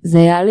משם, זה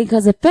היה לי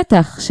כזה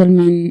פתח של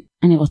מין,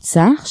 אני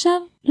רוצה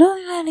עכשיו? לא,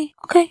 היה לי.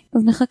 אוקיי,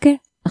 אז נחכה.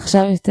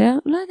 עכשיו יותר?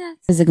 לא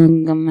יודעת. וזה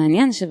גם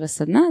מעניין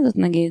שבסדנה הזאת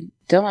נגיד,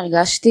 יותר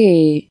הרגשתי,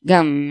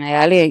 גם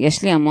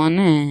יש לי המון,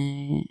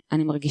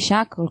 אני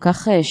מרגישה כל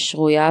כך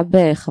שרויה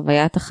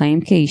בחוויית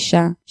החיים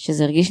כאישה,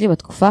 שזה הרגיש לי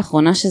בתקופה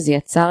האחרונה שזה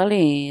יצר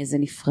לי איזו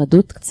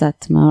נפרדות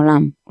קצת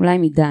מהעולם, אולי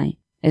מדי.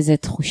 איזו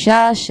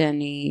תחושה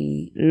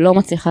שאני לא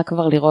מצליחה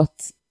כבר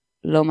לראות,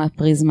 לא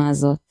מהפריזמה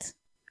הזאת,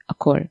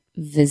 הכל.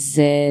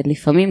 וזה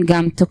לפעמים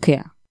גם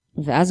תוקע.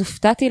 ואז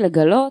הופתעתי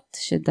לגלות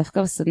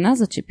שדווקא בסדנה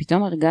הזאת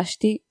שפתאום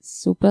הרגשתי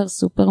סופר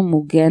סופר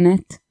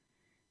מוגנת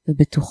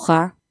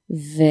ובטוחה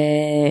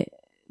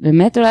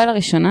ובאמת אולי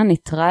לראשונה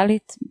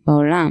ניטרלית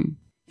בעולם.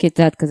 כי את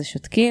יודעת כזה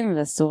שותקים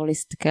ואסור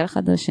להסתכל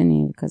אחד על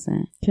השני וכזה.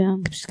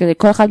 כן. פשוט כזה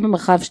כל אחד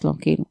במרחב שלו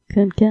כאילו.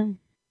 כן, כן.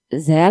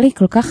 זה היה לי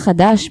כל כך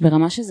חדש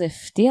ברמה שזה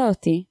הפתיע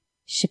אותי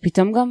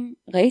שפתאום גם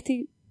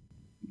ראיתי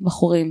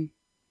בחורים.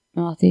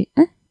 אמרתי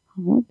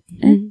חמוד,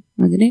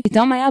 מגניב.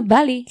 פתאום היה בא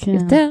לי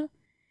יותר.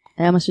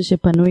 היה משהו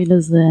שפנוי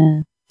לזה.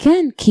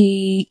 כן,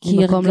 כי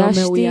מקום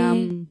הרגשתי לא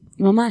מאוים.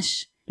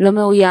 ממש לא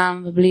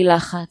מאוים ובלי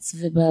לחץ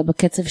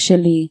ובקצב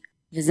שלי,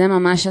 וזה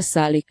ממש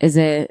עשה לי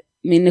איזה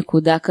מין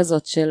נקודה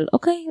כזאת של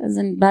אוקיי, אז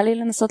בא לי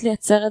לנסות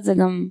לייצר את זה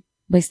גם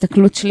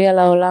בהסתכלות שלי על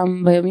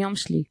העולם ביומיום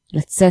שלי,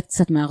 לצאת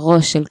קצת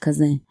מהראש של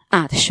כזה,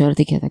 אתה שואל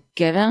אותי כי אתה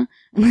גבר?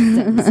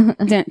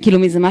 כאילו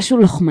מזה משהו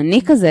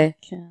לוחמני כזה,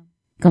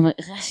 גם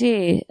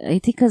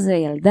הייתי כזה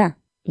ילדה.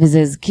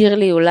 וזה הזכיר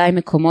לי אולי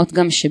מקומות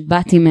גם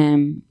שבאתי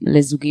מהם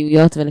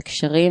לזוגיות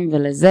ולקשרים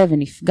ולזה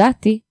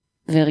ונפגעתי,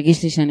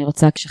 והרגיש לי שאני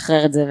רוצה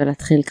לשחרר את זה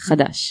ולהתחיל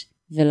חדש.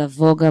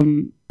 ולבוא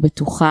גם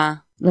בטוחה,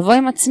 לבוא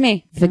עם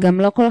עצמי,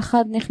 וגם לא כל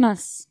אחד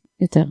נכנס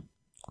יותר.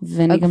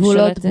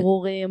 הגבולות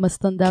ברורים,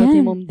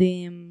 הסטנדרטים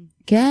עומדים.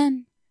 כן,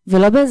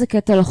 ולא באיזה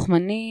קטע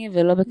לוחמני,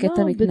 ולא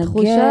בקטע מתנגד.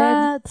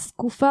 בתחושה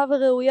סקופה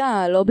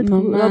וראויה, לא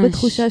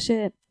בתחושה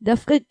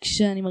דווקא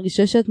כשאני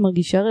מרגישה שאת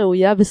מרגישה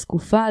ראויה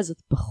וסקופה, אז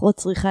את פחות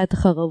צריכה את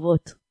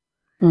החרבות.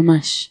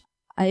 ממש.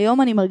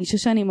 היום אני מרגישה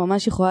שאני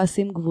ממש יכולה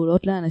לשים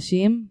גבולות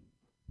לאנשים,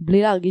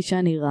 בלי להרגיש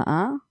שאני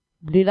רעה,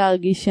 בלי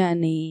להרגיש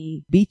שאני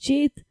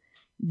ביצ'ית,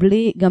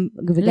 וגם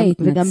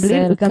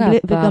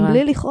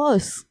בלי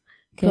לכעוס.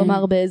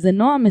 כלומר, באיזה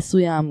נועה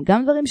מסוים,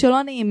 גם דברים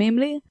שלא נעימים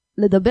לי,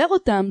 לדבר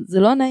אותם, זה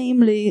לא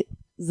נעים לי,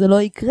 זה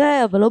לא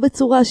יקרה, אבל לא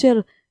בצורה של,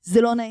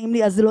 זה לא נעים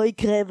לי, אז זה לא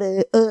יקרה,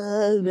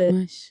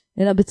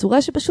 אלא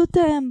בצורה שפשוט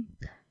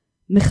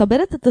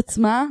מכבדת את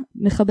עצמה,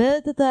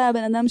 מכבדת את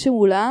הבן אדם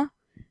שמולה,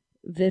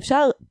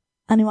 ואפשר,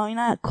 אני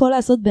מאמינה, הכל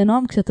לעשות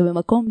בנועם, כשאתה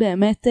במקום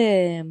באמת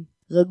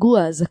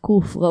רגוע,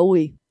 זקוף,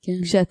 ראוי. כן.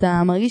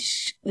 כשאתה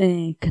מרגיש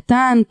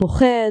קטן,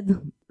 פוחד,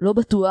 לא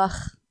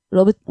בטוח,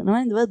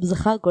 אני מדברת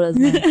בזכר כל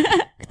הזמן,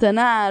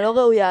 קטנה, לא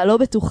ראויה, לא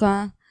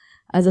בטוחה,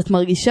 אז את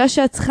מרגישה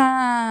שאת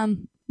צריכה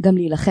גם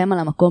להילחם על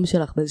המקום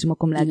שלך, באיזשהו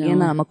מקום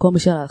להגן על המקום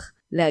שלך,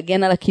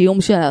 להגן על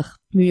הקיום שלך,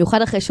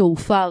 במיוחד אחרי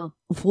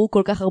שהופרו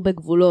כל כך הרבה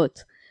גבולות,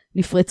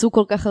 נפרצו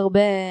כל כך הרבה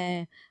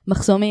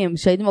מחסומים,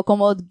 שהייתי מקום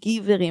מאוד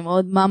גיברי,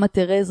 מאוד מאמה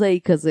תרזה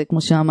כזה,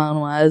 כמו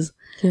שאמרנו אז.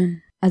 כן.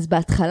 אז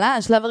בהתחלה,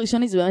 השלב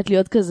הראשוני זה באמת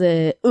להיות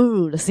כזה,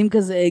 לשים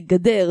כזה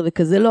גדר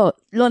וכזה,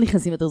 לא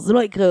נכנסים יותר, זה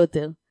לא יקרה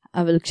יותר.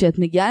 אבל כשאת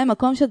מגיעה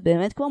למקום שאת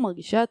באמת כבר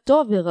מרגישה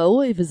טוב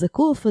וראוי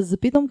וזקוף, אז זה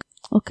פתאום,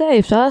 אוקיי,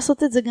 אפשר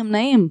לעשות את זה גם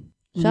נעים.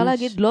 אפשר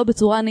להגיד לא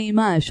בצורה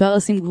נעימה, אפשר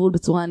לשים גבול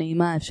בצורה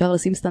נעימה, אפשר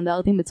לשים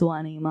סטנדרטים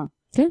בצורה נעימה.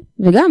 כן,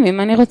 וגם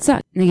אם אני רוצה,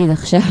 נגיד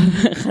עכשיו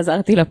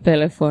חזרתי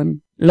לפלאפון,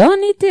 לא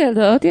עניתי על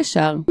דעות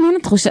ישר.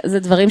 זה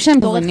דברים שהם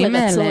דברים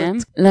מאליהם.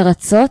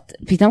 לרצות,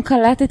 פתאום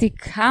קלטתי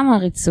כמה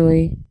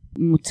ריצוי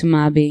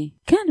מוטמע בי.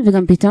 כן,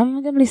 וגם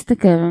פתאום גם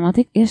להסתכל,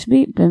 ואמרתי, יש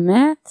בי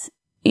באמת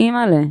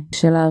אימאלה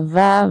של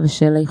אהבה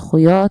ושל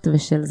איכויות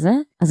ושל זה,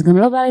 אז גם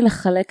לא בא לי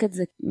לחלק את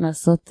זה,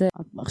 לעשות...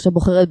 עכשיו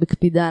בוחרת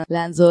בקפידה,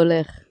 לאן זה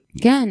הולך.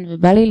 כן,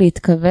 ובא לי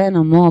להתכוון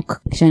עמוק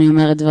כשאני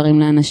אומרת דברים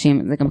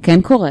לאנשים. זה גם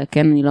כן קורה,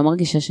 כן? אני לא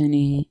מרגישה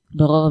שאני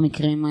ברוב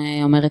המקרים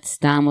אומרת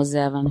סתם או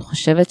זה, אבל אני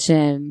חושבת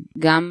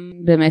שגם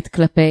באמת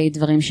כלפי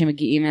דברים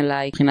שמגיעים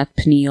אליי, מבחינת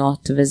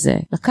פניות וזה,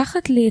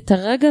 לקחת לי את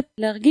הרגע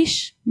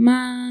להרגיש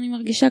מה אני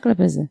מרגישה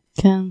כלפי זה.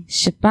 כן.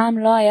 שפעם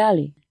לא היה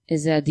לי.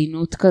 איזו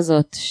עדינות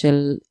כזאת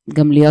של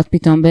גם להיות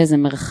פתאום באיזה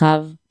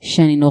מרחב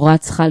שאני נורא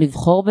צריכה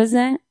לבחור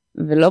בזה,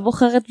 ולא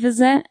בוחרת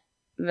בזה,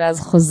 ואז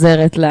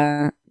חוזרת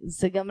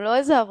זה גם לא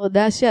איזו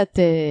עבודה שאת,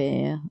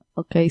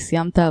 אוקיי,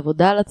 סיימת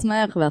עבודה על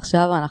עצמך,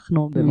 ועכשיו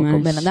אנחנו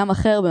במקום, בן אדם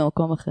אחר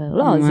במקום אחר.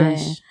 לא,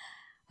 ממש. זה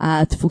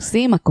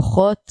הדפוסים,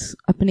 הכוחות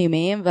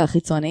הפנימיים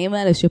והחיצוניים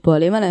האלה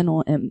שפועלים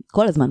עלינו, הם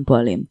כל הזמן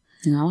פועלים.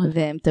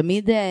 והם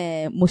תמיד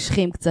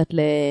מושכים קצת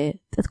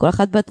את כל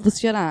אחת בדפוס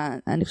שלה.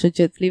 אני חושבת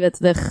שאצלי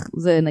ואצלך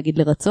זה נגיד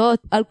לרצות,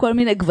 על כל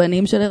מיני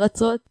גוונים של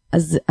לרצות.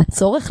 אז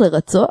הצורך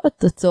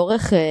לרצות,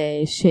 הצורך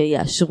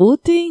שיאשרו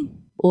אותי,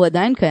 הוא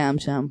עדיין קיים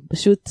שם.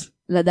 פשוט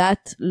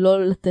לדעת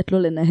לא לתת לו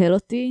לנהל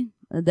אותי,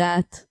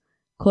 לדעת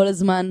כל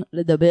הזמן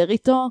לדבר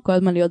איתו, כל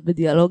הזמן להיות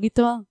בדיאלוג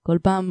איתו, כל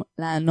פעם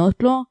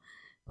לענות לו,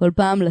 כל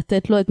פעם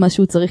לתת לו את מה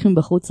שהוא צריך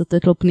מבחוץ,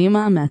 לתת לו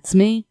פנימה,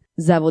 מעצמי.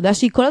 זה עבודה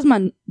שהיא כל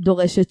הזמן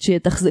דורשת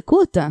שתחזקו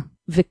אותה,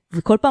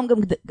 וכל פעם גם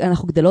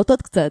אנחנו גדלות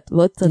עוד קצת,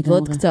 ועוד קצת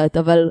ועוד קצת,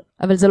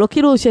 אבל זה לא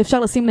כאילו שאפשר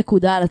לשים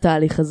נקודה על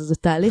התהליך הזה, זה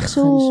תהליך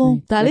שהוא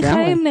תהליך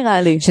חיים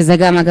נראה לי. שזה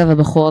גם אגב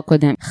הבחור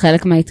הקודם,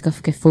 חלק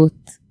מההתכפכפות,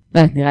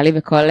 נראה לי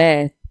בכל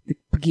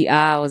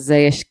פגיעה או זה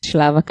יש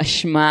שלב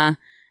הקשמה,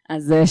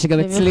 אז שגם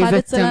אצלי זה תמיד. במיוחד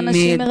אצל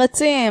אנשים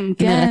מרצים,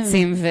 כן.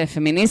 מרצים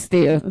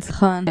ופמיניסטיות.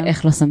 נכון.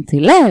 איך לא שמתי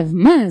לב,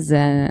 מה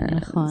זה,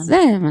 נכון.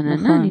 זה,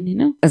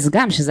 נינו. אז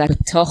גם שזה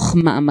בתוך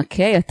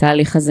מעמקי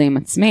התהליך הזה עם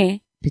עצמי,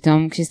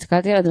 פתאום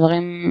כשהסתכלתי על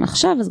הדברים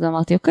עכשיו, אז גם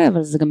אמרתי, אוקיי,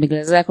 אבל זה גם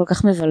בגלל זה היה כל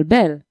כך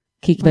מבלבל.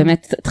 כי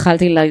באמת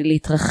התחלתי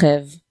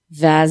להתרחב,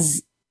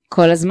 ואז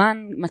כל הזמן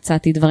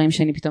מצאתי דברים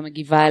שאני פתאום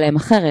מגיבה אליהם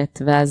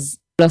אחרת, ואז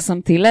לא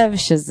שמתי לב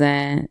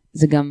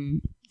שזה גם...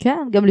 כן,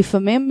 גם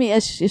לפעמים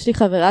יש לי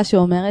חברה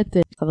שאומרת,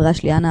 חברה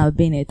שלי אנה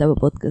אביני הייתה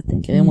בפודקאסט,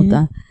 מכירים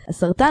אותה,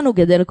 הסרטן הוא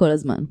גדל כל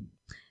הזמן.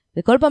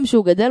 וכל פעם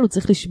שהוא גדל הוא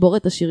צריך לשבור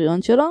את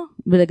השריון שלו,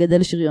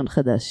 ולגדל שריון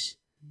חדש,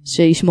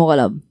 שישמור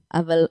עליו.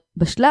 אבל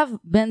בשלב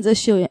בין זה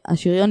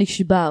שהשריון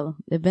ישבר,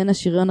 לבין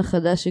השריון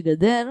החדש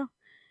שגדל,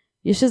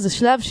 יש איזה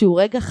שלב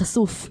שהוא רגע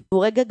חשוף.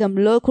 הוא רגע גם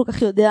לא כל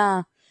כך יודע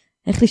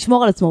איך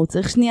לשמור על עצמו, הוא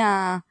צריך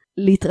שנייה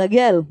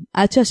להתרגל,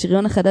 עד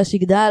שהשריון החדש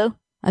יגדל,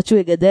 עד שהוא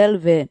יגדל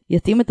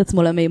ויתאים את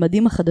עצמו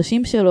למימדים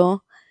החדשים שלו,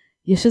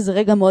 יש איזה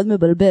רגע מאוד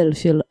מבלבל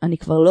של אני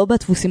כבר לא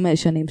בדפוסים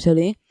הישנים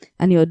שלי,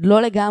 אני עוד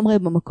לא לגמרי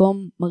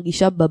במקום,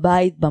 מרגישה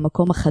בבית,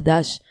 במקום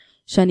החדש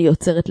שאני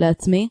יוצרת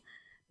לעצמי,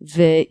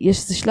 ויש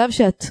איזה שלב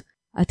שאת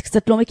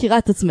קצת לא מכירה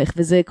את עצמך,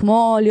 וזה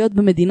כמו להיות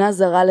במדינה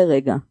זרה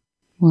לרגע.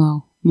 וואו,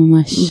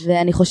 ממש.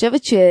 ואני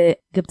חושבת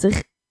שגם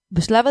צריך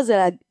בשלב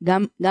הזה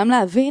גם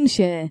להבין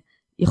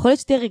שיכול להיות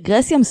שתהיה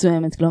רגרסיה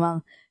מסוימת, כלומר,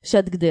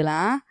 שאת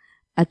גדלה,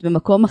 את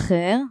במקום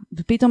אחר,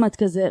 ופתאום את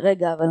כזה,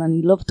 רגע, אבל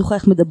אני לא בטוחה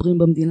איך מדברים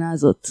במדינה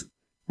הזאת.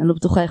 אני לא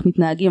בטוחה איך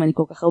מתנהגים, אני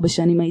כל כך הרבה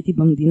שנים הייתי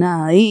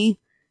במדינה ההיא,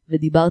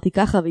 ודיברתי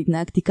ככה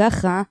והתנהגתי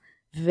ככה,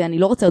 ואני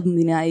לא רוצה עוד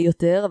במדינה ההיא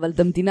יותר, אבל את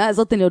המדינה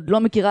הזאת אני עוד לא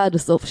מכירה עד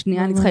הסוף,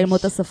 שנייה אני צריכה ללמוד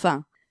את השפה.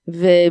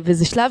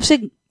 וזה שלב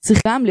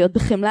שצריך גם להיות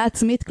בחמלה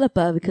עצמית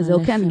כלפיו, וכזה,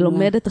 אוקיי, אני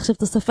לומדת עכשיו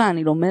את השפה,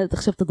 אני לומדת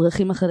עכשיו את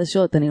הדרכים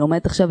החדשות, אני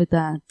לומדת עכשיו את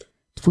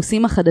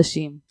הדפוסים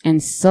החדשים. אין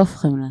סוף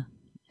חמלה.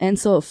 אין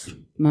סוף.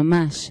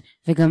 ממש.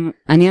 וגם,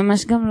 אני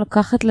ממש גם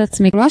לוקחת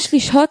לעצמי, ממש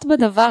לשהות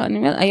בדבר,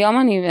 היום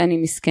אני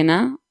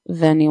מסכנה,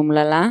 ואני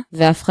אומללה,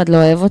 ואף אחד לא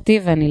אוהב אותי,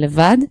 ואני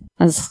לבד,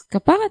 אז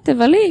כפרה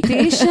תבלי,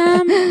 תהי שם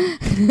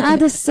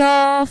עד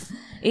הסוף,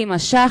 עם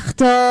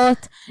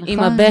השחטות, עם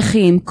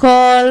הבכי, עם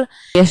קול,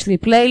 יש לי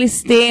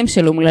פלייליסטים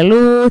של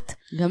אומללות.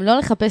 גם לא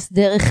לחפש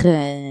דרך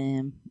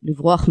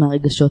לברוח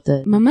מהרגשות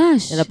האלה.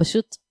 ממש. אלא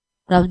פשוט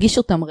להרגיש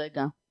אותם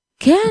רגע.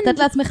 כן. לתת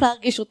לעצמך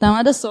להרגיש אותם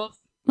עד הסוף.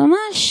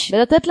 ממש.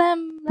 ולתת להם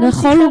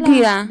לאכול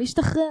עוגיה.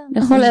 להשתחרר.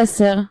 לאכול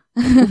 10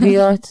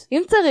 עוגיות.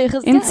 אם צריך,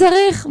 אז כן. אם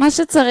צריך, מה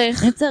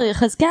שצריך. אם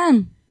צריך, אז כן.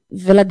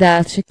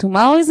 ולדעת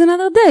ש-tomorrow is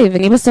another day,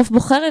 ואני בסוף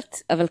בוחרת,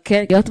 אבל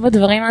כן, להיות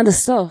בדברים עד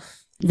הסוף.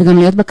 וגם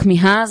להיות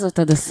בכמיהה הזאת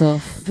עד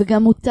הסוף.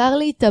 וגם מותר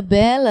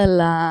להתאבל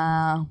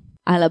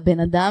על הבן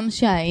אדם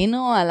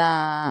שהיינו,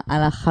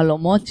 על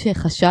החלומות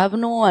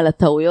שחשבנו, על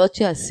הטעויות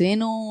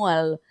שעשינו,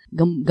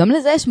 גם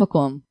לזה יש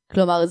מקום.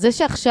 כלומר, זה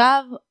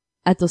שעכשיו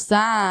את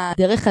עושה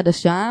דרך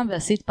חדשה,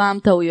 ועשית פעם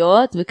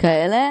טעויות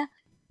וכאלה,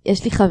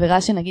 יש לי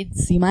חברה שנגיד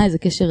סיימה איזה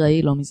קשר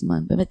רעיל לא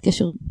מזמן, באמת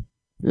קשר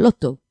לא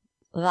טוב,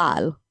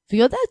 רעל,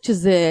 והיא יודעת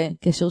שזה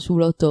קשר שהוא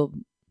לא טוב,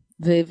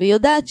 והיא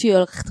יודעת שהיא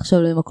הולכת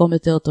עכשיו למקום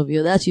יותר טוב, היא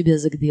יודעת שהיא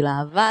באיזה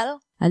גדילה, אבל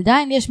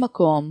עדיין יש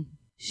מקום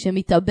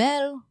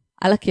שמתאבל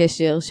על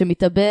הקשר,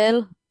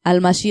 שמתאבל על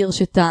מה שהיא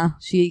הרשתה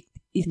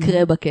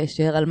שיקרה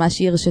בקשר, על מה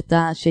שהיא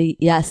הרשתה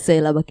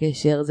שיעשה לה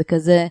בקשר, זה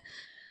כזה,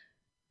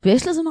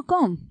 ויש לזה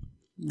מקום.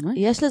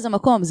 יש לזה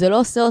מקום, זה לא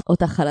עושה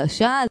אותה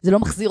חלשה, זה לא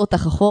מחזיר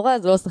אותך אחורה,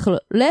 זה לא עושה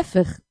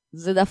להפך,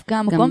 זה דווקא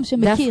המקום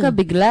שמכיר. דווקא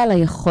בגלל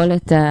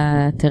היכולת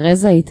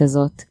הטרזאית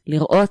הזאת,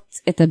 לראות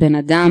את הבן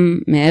אדם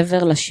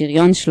מעבר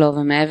לשריון שלו,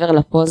 ומעבר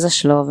לפוזה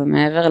שלו,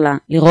 ומעבר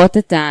לראות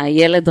את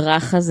הילד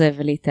רך הזה,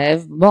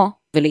 ולהתאהב בו,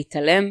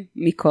 ולהתעלם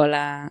מכל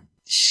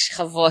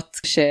השכבות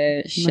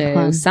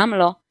שהוא שם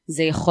לו,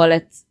 זה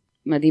יכולת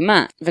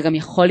מדהימה, וגם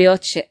יכול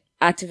להיות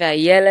שאת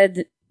והילד,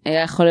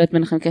 היה יכול להיות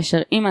ביניכם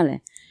קשר אימא'לה,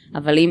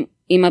 אבל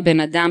אם הבן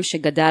אדם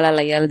שגדל על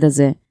הילד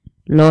הזה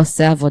לא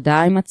עושה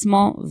עבודה עם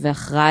עצמו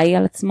ואחראי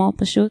על עצמו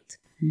פשוט,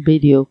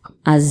 בדיוק.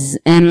 אז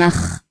אין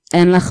לך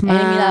אין לך מה...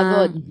 אין עם מי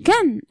לעבוד. כן,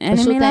 אין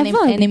עם מי לעבוד.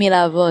 פשוט אין עם מי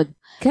לעבוד.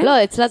 כן.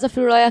 לא, אצלה זה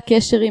אפילו לא היה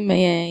קשר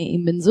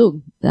עם בן זוג,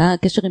 זה היה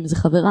קשר עם איזה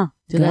חברה.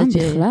 גם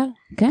בכלל,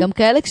 כן. גם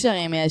כאלה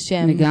קשרים יש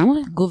שהם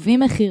לגמרי. גובים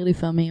מחיר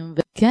לפעמים,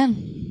 וכן,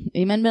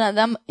 אם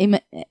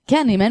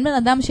אין בן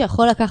אדם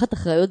שיכול לקחת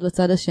אחריות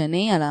בצד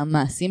השני על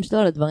המעשים שלו,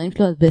 על הדברים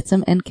שלו, אז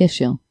בעצם אין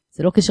קשר.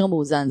 זה לא קשר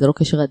מאוזן, זה לא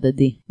קשר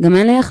הדדי. גם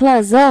אין לי איך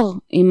לעזור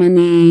אם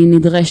אני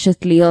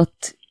נדרשת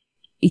להיות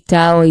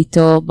איתה או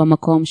איתו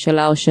במקום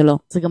שלה או שלו.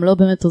 זה גם לא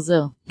באמת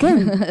עוזר.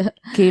 כן,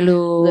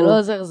 כאילו... זה לא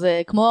עוזר,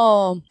 זה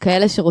כמו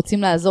כאלה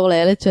שרוצים לעזור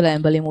לילד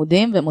שלהם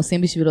בלימודים, והם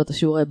עושים בשבילו את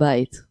השיעורי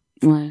בית.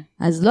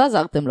 אז לא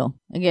עזרתם לו.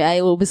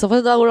 בסופו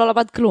של דבר הוא לא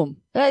למד כלום.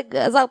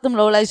 עזרתם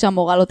לו אולי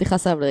שהמורה לא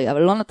תיכנס עליו לרגע,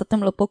 אבל לא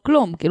נתתם לו פה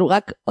כלום. כאילו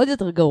רק עוד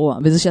יותר גרוע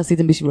בזה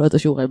שעשיתם בשבילו את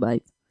השיעורי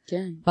בית.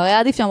 כן. כבר היה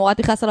עדיף שהמורה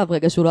תיכנס עליו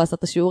רגע שהוא לא עשה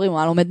את השיעורים, הוא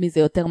היה לומד מזה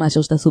יותר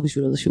מאשר שתעשו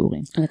בשבילו את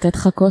השיעורים. לתת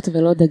חכות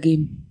ולא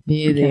דגים.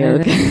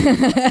 בדיוק.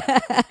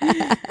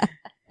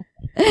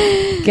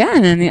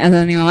 כן, אז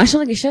אני ממש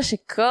רגישה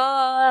שכל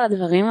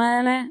הדברים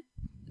האלה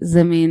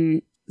זה מין,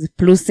 זה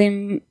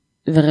פלוסים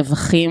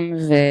ורווחים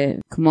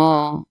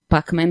וכמו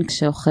פאקמן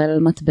כשאוכל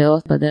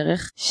מטבעות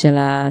בדרך של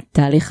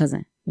התהליך הזה.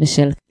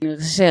 ושל, אני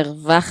חושבת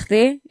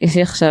שהרווחתי,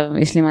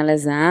 יש לי מלא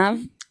זהב,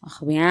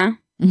 מחביאה.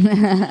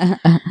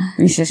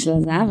 מי שיש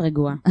לה זהב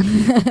רגוע.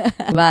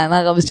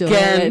 מה רב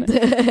שאומרת?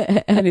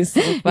 אני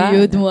שרופה.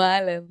 יוד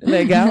מועלם.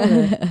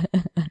 לגמרי.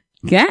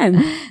 כן.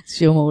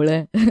 שיר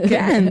מעולה.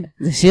 כן.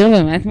 זה שיר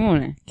באמת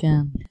מעולה.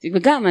 כן.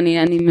 וגם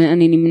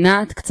אני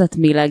נמנעת קצת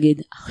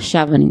מלהגיד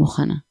עכשיו אני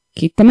מוכנה.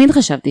 כי תמיד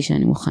חשבתי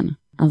שאני מוכנה.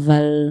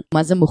 אבל...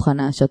 מה זה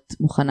מוכנה? שאת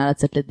מוכנה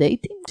לצאת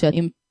לדייטים?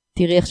 שאם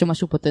תראי איך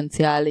שמשהו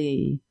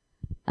פוטנציאלי,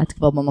 את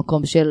כבר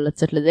במקום של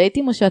לצאת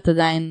לדייטים, או שאת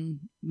עדיין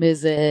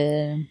באיזה...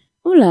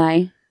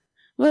 אולי.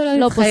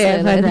 לא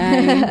פוסלת.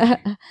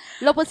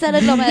 לא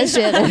פוסלת, לא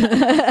מאשרת.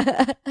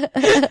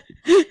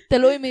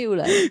 תלוי מי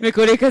אולי.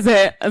 וכולי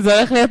כזה, זה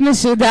הולך להיות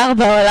משודר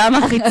בעולם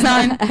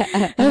החיצון.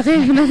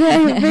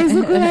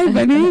 פייסבוק אולי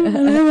בנים.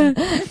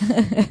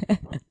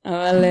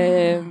 אבל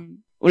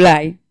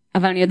אולי.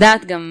 אבל אני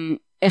יודעת גם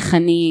איך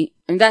אני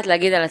יודעת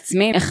להגיד על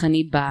עצמי, איך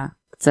אני באה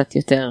קצת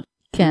יותר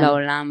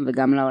לעולם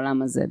וגם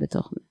לעולם הזה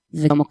בתוך זה.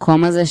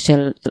 ובמקום הזה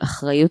של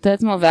אחריות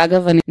לעצמו,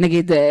 ואגב, אני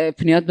נגיד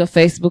פניות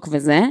בפייסבוק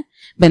וזה,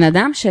 בן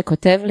אדם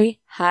שכותב לי,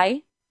 היי,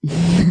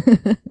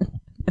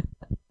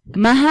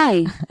 מה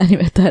היי? אני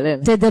מתה עליהם.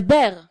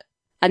 תדבר.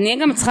 אני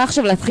גם צריכה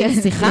עכשיו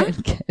להתחיל שיחה?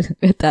 כן,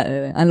 מתה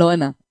עליהם. אני לא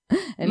עונה.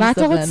 מה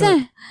אתה רוצה?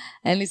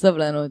 אין לי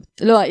סבלנות.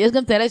 לא, יש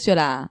גם את אלה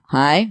שלה,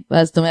 היי,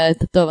 ואז את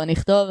אומרת, טוב, אני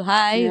אכתוב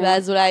היי,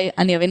 ואז אולי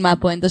אני אבין מה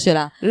הפואנטה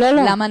שלה. לא,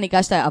 לא. למה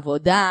ניגשת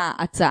עבודה,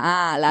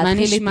 הצעה,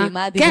 להתחיל איתי,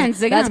 מה דיבר? כן,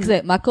 זה גם. ואז כזה,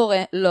 מה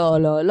קורה?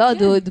 לא,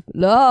 דוד,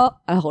 לא,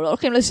 אנחנו לא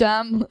הולכים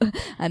לשם.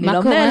 אני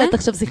לא מנהלת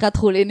עכשיו שיחת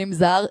חולין עם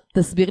זר,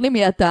 תסביר לי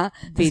מי אתה,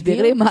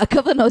 תסביר לי מה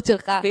הכוונות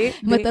שלך.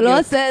 אם אתה לא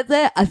עושה את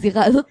זה,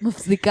 השיחה הזאת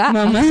מפסיקה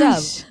עכשיו.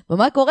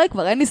 ומה קורה?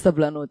 כבר אין לי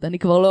סבלנות, אני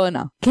כבר לא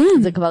עונה.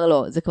 כן. זה כבר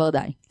לא, זה כבר די.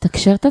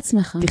 תקשר את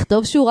עצמך.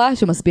 תכתוב שורה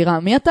שמסבירה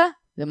מי אתה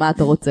ומה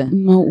אתה רוצה.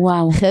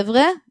 וואו.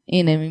 חבר'ה,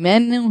 הנה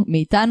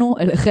מאיתנו,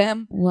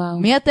 אליכם, וואו.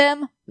 מי אתם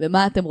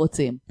ומה אתם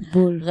רוצים.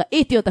 בול.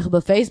 ראיתי אותך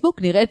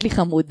בפייסבוק, נראית לי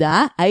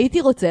חמודה,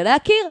 הייתי רוצה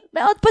להכיר,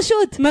 מאוד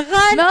פשוט.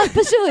 נכון. מאוד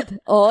פשוט.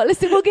 או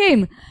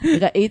לסימוגין.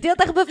 ראיתי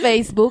אותך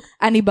בפייסבוק,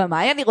 אני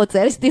במאי, אני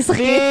רוצה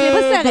שתשחקי איתי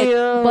בסרט.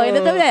 בואי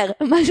נדבר,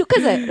 משהו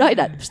כזה. לא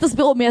יודעת, פשוט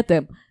תסבירו מי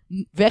אתם.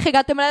 ואיך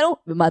הגעתם אלינו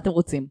ומה אתם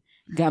רוצים.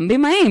 גם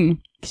במאים.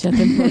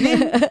 כשאתם פונים,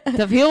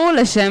 תבהירו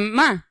לשם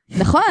מה.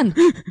 נכון,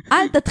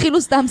 אל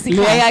תתחילו סתם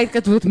שיחה. לי היה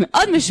התכתבות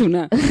מאוד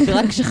משונה,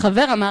 ורק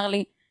כשחבר אמר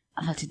לי,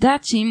 אבל את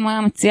יודעת שאם הוא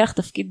היה מציע לך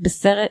תפקיד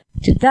בסרט,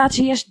 את יודעת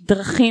שיש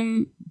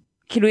דרכים,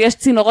 כאילו יש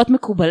צינורות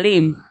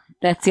מקובלים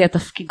להציע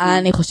תפקיד.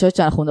 אני חושבת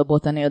שאנחנו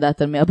מדברות, אני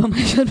יודעת על מי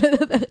הבמאי שאת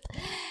מדברת.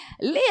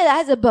 לי היה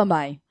איזה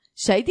במאי,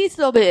 שהייתי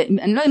אצלו,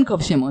 אני לא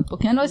אנקוב שמות פה,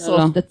 כי אני לא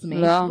אשרוף את עצמי,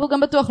 והוא גם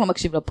בטוח לא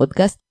מקשיב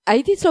לפודקאסט,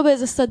 הייתי אצלו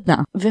באיזה סדנה,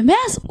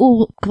 ומאז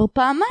הוא כבר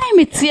פעמיים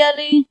הציע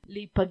לי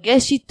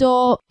להיפגש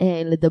איתו,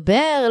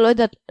 לדבר, לא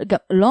יודעת,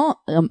 לא,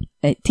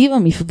 טיב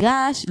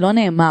המפגש לא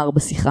נאמר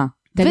בשיחה.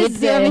 תגיד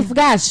טיב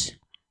המפגש.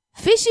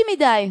 פישי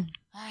מדי.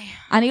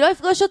 אני לא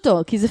אפגוש אותו,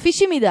 כי זה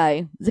פישי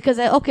מדי. זה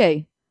כזה,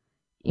 אוקיי,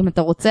 אם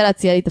אתה רוצה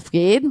להציע לי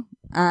תפקיד,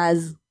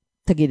 אז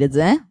תגיד את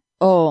זה,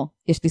 או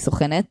יש לי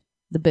סוכנת,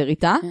 דבר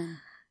איתה,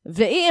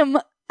 ואם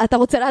אתה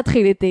רוצה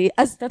להתחיל איתי,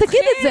 אז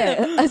תגיד את זה,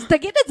 אז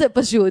תגיד את זה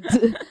פשוט.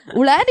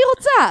 אולי אני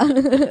רוצה.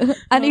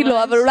 אני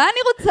לא, אבל אולי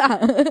אני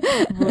רוצה.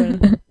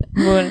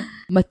 בול.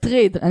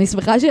 מטריד, אני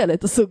שמחה שיעלה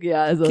את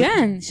הסוגיה הזאת.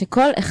 כן,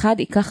 שכל אחד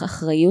ייקח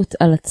אחריות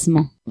על עצמו.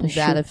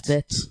 זה א' ב'.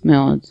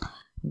 מאוד.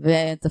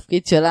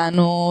 ותפקיד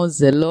שלנו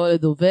זה לא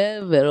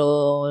לדובב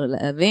ולא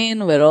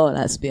להבין ולא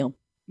להסביר.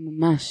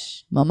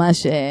 ממש.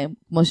 ממש,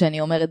 כמו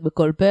שאני אומרת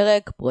בכל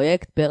פרק,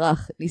 פרויקט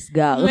פרח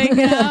נסגר.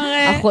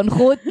 לגמרי.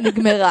 החונכות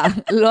נגמרה.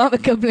 לא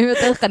מקבלים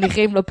יותר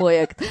חניכים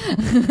לפרויקט.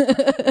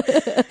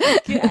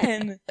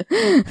 כן,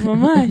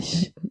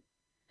 ממש.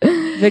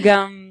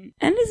 וגם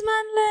אין לי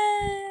זמן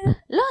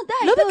לא,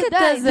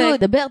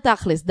 די, דבר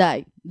תכלס,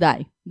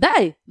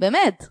 די,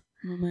 באמת.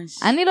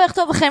 ממש. אני לא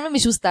אכתוב לכם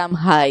למישהו סתם,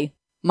 היי,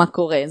 מה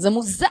קורה? זה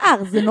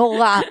מוזר, זה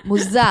נורא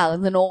מוזר,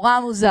 זה נורא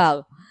מוזר.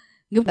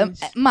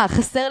 מה,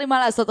 חסר לי מה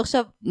לעשות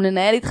עכשיו?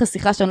 לנהל איתך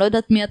שיחה שאני לא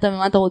יודעת מי אתה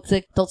ומה אתה רוצה.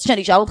 אתה רוצה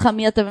שאני אשאל אותך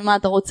מי אתה ומה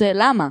אתה רוצה?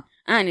 למה?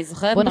 אני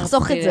זוכרת. בוא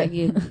נחסוך את זה.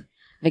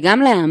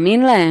 וגם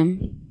להאמין להם,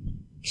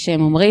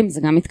 כשהם אומרים,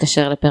 זה גם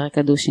מתקשר לפרק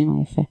הדושים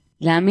היפה.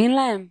 להאמין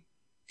להם,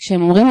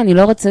 כשהם אומרים אני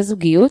לא רוצה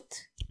זוגיות,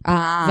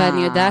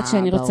 ואני יודעת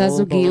שאני רוצה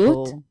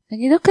זוגיות,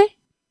 תגיד אוקיי.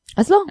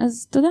 אז לא.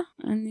 אז תודה.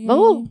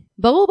 ברור,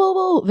 ברור,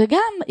 ברור. וגם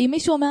אם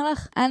מישהו אומר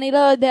לך, אני לא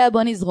יודע,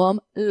 בוא נזרום,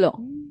 לא.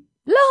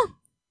 לא,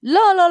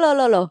 לא, לא, לא,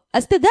 לא, לא.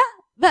 אז תדע,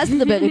 ואז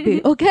תדבר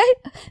איתי, אוקיי?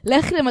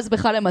 לך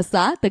למזבך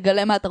למסע,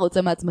 תגלה מה אתה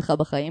רוצה מעצמך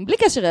בחיים, בלי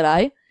קשר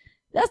אליי,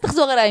 ואז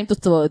תחזור אליי עם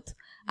תוצאות.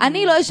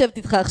 אני לא יושבת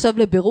איתך עכשיו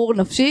לבירור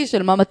נפשי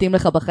של מה מתאים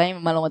לך בחיים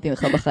ומה לא מתאים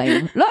לך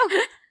בחיים. לא,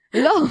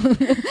 לא,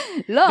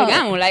 לא.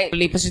 וגם אולי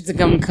לי פשוט זה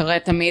גם קורה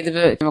תמיד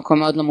במקום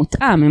מאוד לא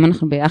מותאם, אם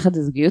אנחנו ביחד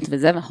בזוגיות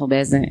וזה, ואנחנו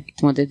באיזה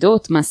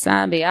התמודדות,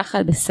 מסע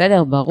ביחד,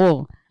 בסדר,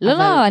 ברור. לא,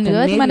 לא, אני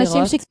יודעת עם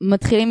אנשים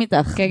שמתחילים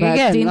איתך,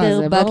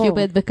 בטינדר,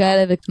 בקיופד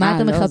וכאלה, ומה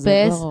אתה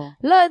מחפש?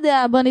 לא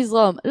יודע, בוא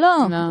נזרום. לא,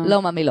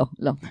 לא, ממי, לא,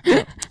 לא.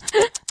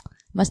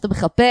 מה שאתה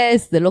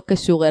מחפש, זה לא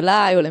קשור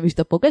אליי, או למי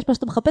שאתה פוגש, מה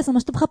שאתה מחפש, זה מה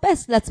שאתה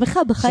מחפש לעצמך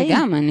בחיים.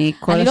 שגם, אני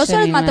כל השנים אני לא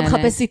שואלת מה אתה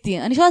מחפש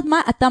איתי, אני שואלת מה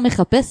אתה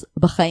מחפש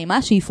בחיים, מה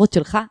השאיפות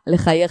שלך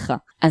לחייך.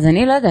 אז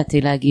אני לא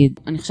ידעתי להגיד,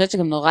 אני חושבת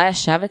שגם נורא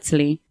ישב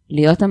אצלי,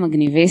 להיות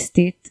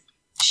המגניביסטית,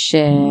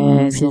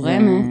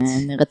 שזורמת.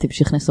 נרטיב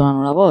שהכנסו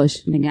לנו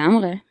לראש.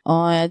 לגמרי.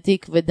 או תהי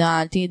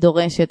כבדה, תהי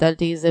דורשת, אל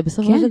תהי זה.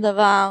 בסופו של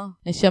דבר,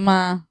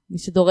 נשמה, מי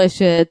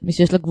שדורשת, מי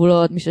שיש לה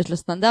גבולות, מי שיש לה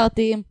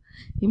סטנדרטים,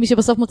 מי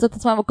שבסוף מוצא את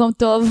עצמה מקום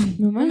טוב,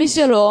 מי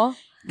שלא,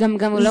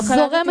 גם הוא לא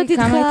זורמת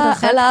איתך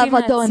אל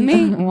האבדון.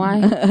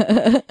 וואי.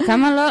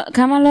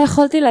 כמה לא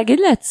יכולתי להגיד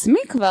לעצמי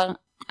כבר,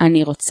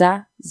 אני רוצה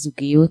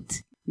זוגיות,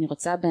 אני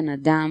רוצה בן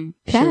אדם,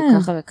 שהוא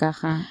ככה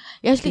וככה.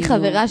 יש לי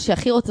חברה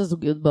שהכי רוצה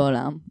זוגיות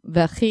בעולם,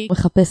 והכי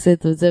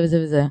מחפשת וזה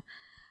וזה וזה.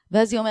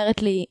 ואז היא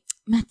אומרת לי,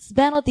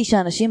 מעצבן אותי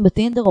שאנשים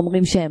בטינדר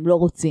אומרים שהם לא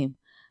רוצים.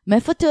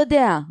 מאיפה אתה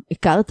יודע?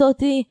 הכרת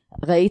אותי?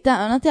 ראית?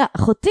 אני אומרת,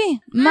 אחותי,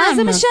 מה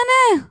זה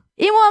משנה?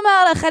 אם הוא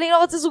אמר לך, אני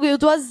לא רוצה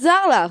זוגיות, הוא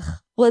עזר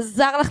לך. הוא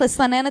עזר לך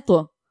לסנן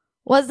אותו.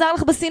 הוא עזר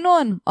לך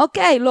בסינון.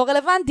 אוקיי, לא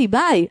רלוונטי,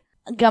 ביי.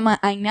 גם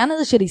העניין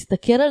הזה של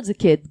להסתכל על זה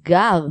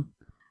כאתגר.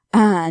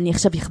 אני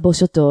עכשיו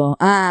יכבוש אותו.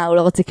 הוא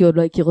לא רוצה כי עוד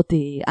לא הכיר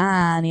אותי.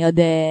 אני עוד...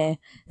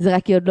 זה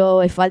רק כי עוד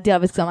לא הפעלתי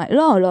עליו את קסמה.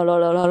 לא, לא, לא,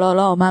 לא, לא, לא,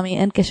 לא, ממי,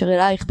 אין קשר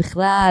אלייך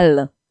בכלל.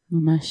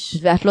 ממש.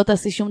 ואת לא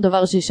תעשי שום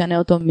דבר שישנה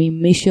אותו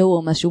ממישהו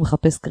או מה שהוא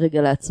מחפש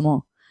כרגע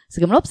לעצמו.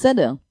 זה גם לא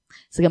בסדר.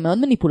 זה גם מאוד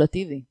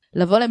מניפולטיבי.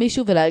 לבוא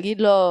למישהו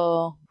ולהגיד לו,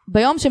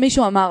 ביום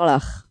שמישהו אמר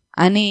לך,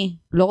 אני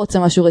לא רוצה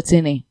משהו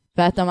רציני,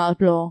 ואת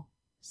אמרת לו,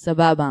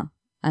 סבבה,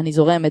 אני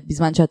זורמת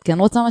בזמן שאת כן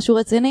רוצה משהו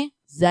רציני,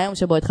 זה היום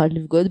שבו התחלת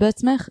לפגוד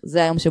בעצמך,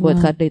 זה היום שבו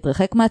התחלת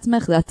להתרחק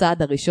מעצמך, זה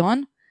הצעד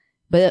הראשון,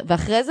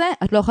 ואחרי זה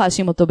את לא יכולה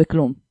להאשים אותו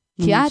בכלום.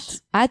 כי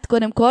את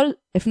קודם כל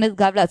הפנית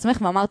גב לעצמך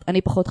ואמרת,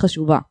 אני פחות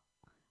חשובה.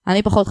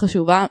 אני פחות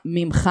חשובה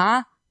ממך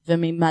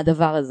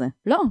ומהדבר הזה.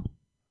 לא,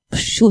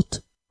 פשוט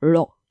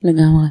לא.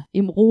 לגמרי.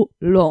 אמרו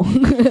לא.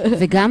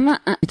 וגם,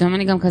 פתאום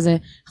אני גם כזה,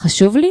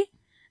 חשוב לי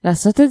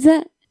לעשות את זה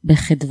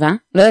בחדווה,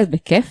 לא יודעת,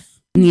 בכיף.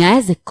 נהיה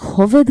איזה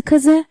כובד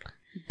כזה,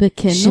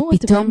 בכנות.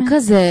 שפתאום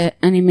כזה,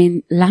 אני מין,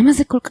 למה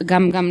זה כל כך,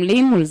 גם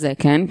לי מול זה,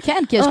 כן?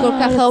 כן, כי יש כל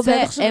כך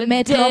הרבה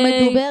אמת לא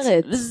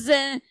מדוברת.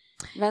 וזה...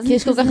 כי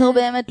יש כל כך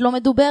הרבה אמת לא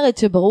מדוברת,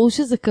 שברור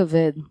שזה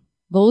כבד.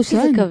 ברור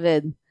שזה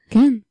כבד.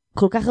 כן.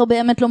 כל כך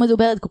הרבה אמת לא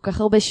מדוברת, כל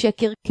כך הרבה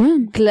שקר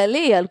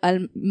כללי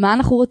על מה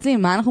אנחנו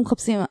רוצים, מה אנחנו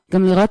מחפשים.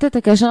 גם לראות את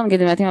הקשר, נגיד,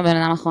 באמת עם הבן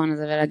אדם האחרון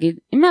הזה, ולהגיד,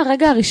 אם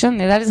מהרגע הראשון,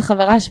 נדע לי זו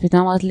חברה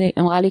שפתאום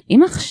אמרה לי,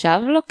 אם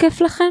עכשיו לא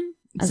כיף לכם,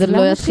 זה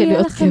לא יתחיל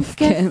להיות כיף,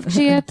 כן.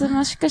 כשיהיה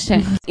ממש קשה.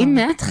 אם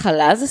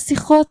מההתחלה זה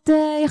שיחות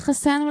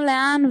יחסנו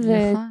לאן,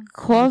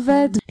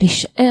 וכובד,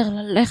 להישאר,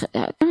 ללכת,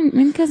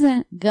 מין כזה.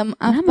 גם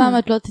אף פעם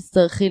את לא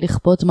תצטרכי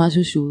לכפות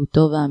משהו שהוא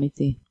טוב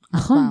ואמיתי.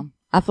 נכון.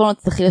 אף פעם לא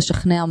תצטרכי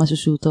לשכנע משהו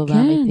שהוא טוב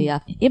ואמיתי.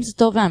 אם זה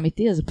טוב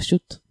ואמיתי, אז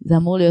פשוט, זה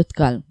אמור להיות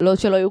קל. לא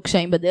שלא יהיו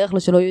קשיים בדרך, לא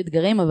שלא יהיו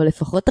אתגרים, אבל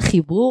לפחות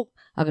החיבור,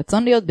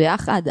 הרצון להיות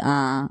ביחד,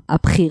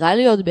 הבחירה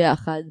להיות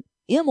ביחד,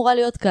 היא אמורה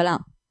להיות קלה.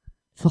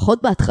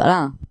 לפחות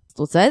בהתחלה. את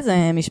רוצה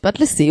איזה משפט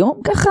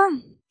לסיום ככה?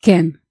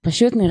 כן,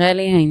 פשוט נראה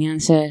לי העניין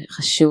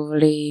שחשוב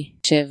לי,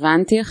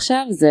 שהבנתי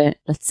עכשיו, זה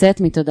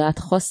לצאת מתודעת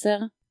חוסר,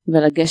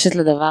 ולגשת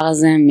לדבר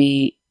הזה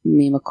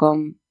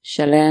ממקום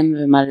שלם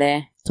ומלא.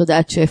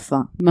 תודעת שפע.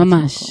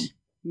 ממש.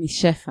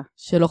 משפע.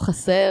 שלא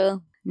חסר.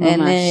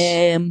 ממש.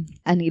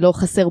 אני לא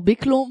חסר בי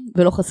כלום,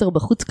 ולא חסר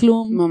בחוץ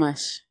כלום.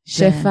 ממש.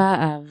 שפע,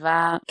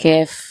 אהבה,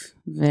 כיף.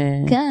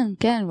 כן,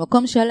 כן,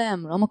 מקום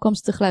שלם, לא מקום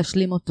שצריך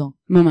להשלים אותו.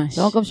 ממש.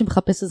 לא מקום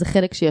שמחפש איזה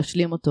חלק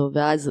שישלים אותו,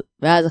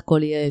 ואז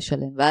הכל יהיה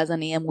שלם, ואז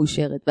אני אהיה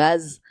מאושרת,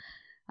 ואז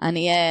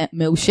אני אהיה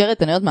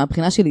מאושרת, אני יודעת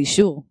מהבחינה של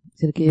אישור.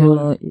 של כאילו,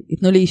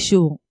 ייתנו לי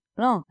אישור.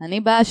 לא, אני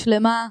באה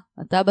שלמה,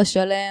 אתה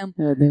בשלם,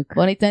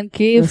 בוא ניתן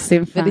כיף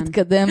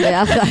ונתקדם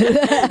ביחד.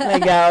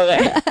 לגמרי.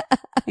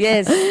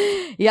 יס.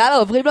 יאללה,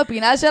 עוברים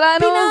לפינה שלנו.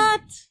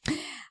 פינת.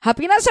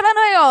 הפינה שלנו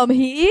היום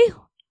היא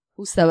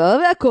הוא סבבה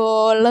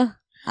והכל,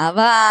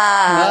 אבל...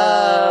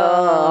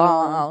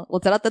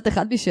 רוצה לתת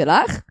אחד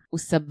משלך? הוא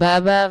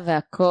סבבה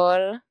והכל,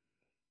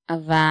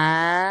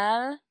 אבל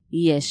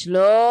יש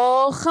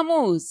לו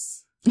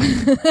חמוס.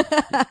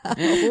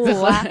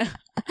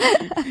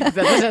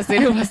 זה מה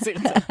שעשינו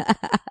בסרטון.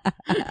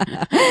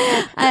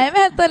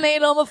 האמת, אני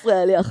לא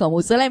מפריע לי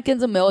החמוס, אלא אם כן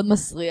זה מאוד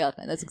מסריח.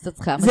 זה קצת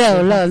צריכה מסריח.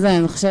 זהו, לא, זה,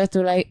 אני חושבת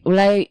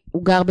אולי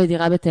הוא גר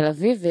בדירה בתל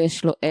אביב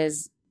ויש לו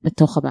עז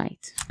בתוך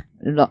הבית.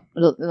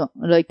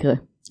 לא יקרה.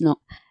 לא.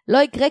 לא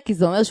יקרה כי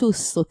זה אומר שהוא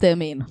סוטה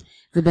מין.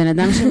 זה בן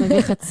אדם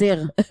שמביא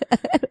חציר.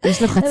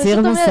 יש לו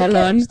חציר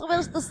בסלון. זאת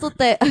אומרת שאתה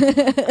סוטה.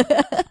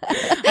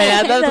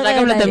 היה יודעת רק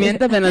גם לדמיין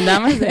את הבן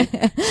אדם הזה,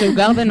 שהוא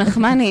גר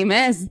בנחמני עם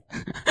עז.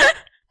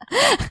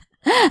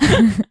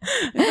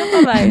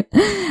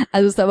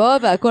 אז הוא סבבה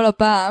והכל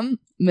הפעם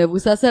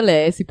מבוסס על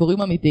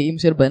סיפורים אמיתיים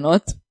של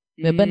בנות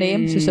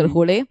ובנים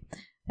ששלחו לי.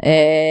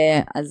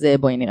 אז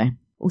בואי נראה.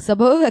 הוא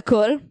סבבה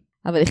והכל,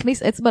 אבל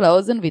הכניס אצבע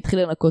לאוזן והתחיל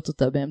לנקות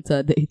אותה באמצע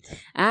הדייט.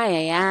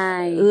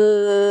 איי.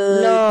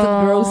 לא,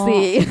 זה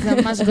גרוסי.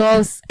 זה ממש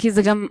גרוס, כי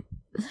זה גם...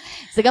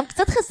 זה גם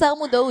קצת חסר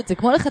מודעות, זה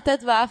כמו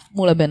לחטט ואף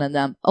מול הבן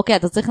אדם. אוקיי,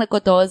 אתה צריך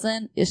לנקות את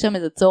האוזן, יש שם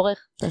איזה צורך,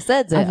 תעשה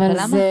את זה.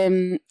 אבל זה...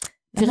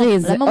 תראי,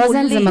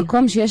 אוזן זה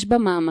מקום שיש בה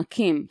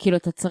מעמקים, כאילו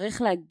אתה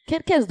צריך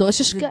כן, זה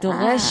דורש השקעה,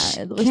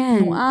 זה דורש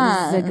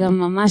תנועה. זה גם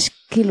ממש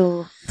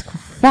כאילו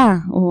תקופה,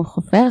 הוא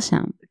חופר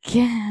שם.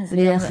 כן, זה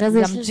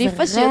גם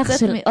ג'יפה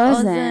שיוצאת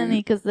מאוזן,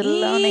 היא כזה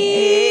לא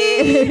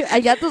נעים.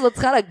 היד הזאת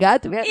צריכה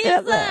לגעת,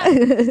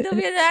 טוב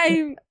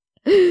ידיים.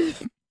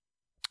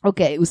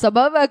 אוקיי, הוא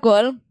סבבה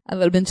והכל,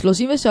 אבל בן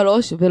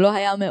 33 ולא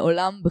היה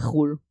מעולם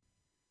בחול.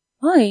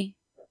 אוי,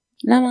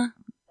 למה?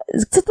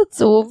 זה קצת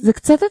עצוב. זה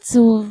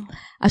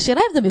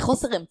השאלה אם זה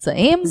מחוסר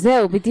אמצעים,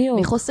 זהו, בדיוק.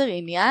 מחוסר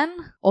עניין,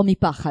 או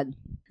מפחד.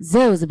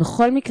 זהו, זה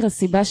בכל מקרה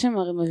סיבה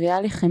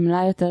שמביאה לי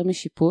חמלה יותר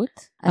משיפוט.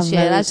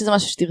 השאלה שזה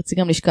משהו שתרצי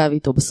גם לשכב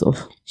איתו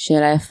בסוף.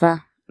 שאלה יפה.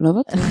 לא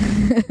בטוח.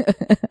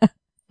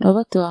 לא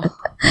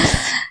בטוח.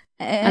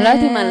 אני לא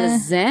יודעת אם על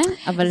זה,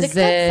 אבל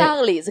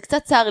זה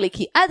קצת צר לי,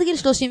 כי עד גיל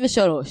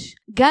 33,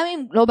 גם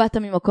אם לא באת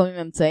ממקום עם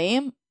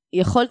אמצעים,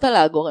 יכולת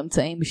לאגור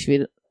אמצעים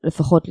בשביל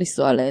לפחות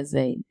לנסוע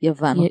לאיזה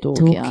יוון או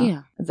טורקיה.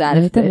 זה א'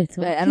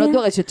 ב'. אני לא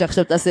דורשת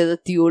שעכשיו תעשה איזה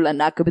טיול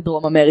ענק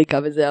בדרום אמריקה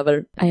וזה, אבל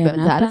זה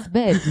א'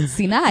 ב',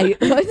 סיני,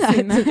 לא יודעת,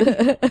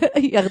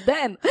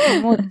 ירדן.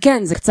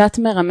 כן, זה קצת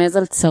מרמז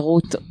על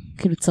צרות,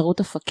 כאילו צרות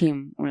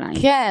אופקים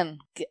אולי. כן,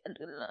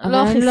 לא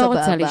הכי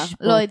סבבה,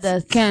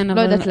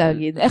 לא יודעת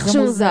להגיד, זה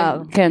מוזר.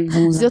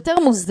 זה יותר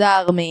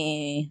מוזר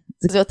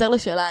זה יותר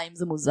לשאלה אם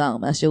זה מוזר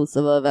מאשר הוא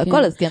סבבה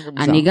והכל, אז כן זה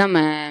מוזר.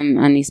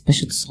 אני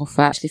פשוט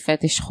שרופה, יש לי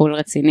פטיש חול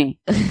רציני.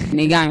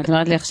 אני גם, את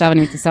אומרת לי עכשיו,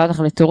 אני מתעשה אותך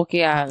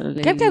לטורקיה,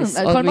 כן,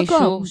 על כל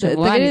מקום.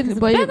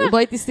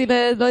 בואי תיסעי,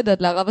 לא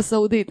יודעת, לערב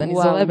הסעודית, אני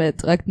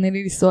זורמת, רק תני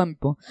לי לנסוע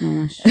מפה.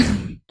 ממש.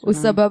 הוא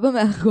סבבה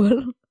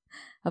מהכל,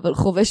 אבל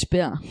חובש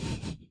פאה.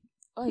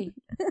 אוי,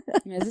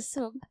 מאיזה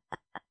סוג?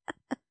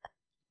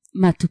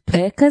 מה,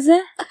 טופה כזה?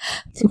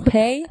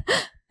 טופי?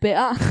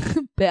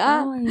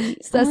 פאה,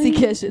 סטסי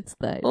קשת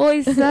סטייל.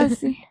 אוי,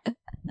 סטסי.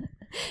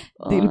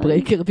 דיל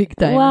ברייקר ביג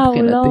טיים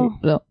מבחינתי.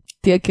 לא,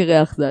 תהיה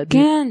קרח זה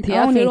עדיף. כן,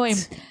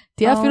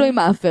 תהיה אפילו עם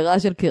האפרה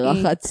של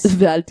קרחת,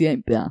 ואל תהיה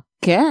עם פאה.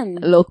 כן.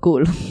 לא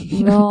קול.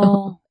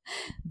 לא.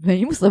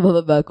 ואם הוא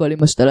סבבה בהכל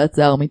עם השתלת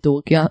שיער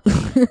מטורקיה.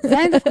 זה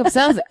אני דווקא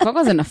בסדר, קודם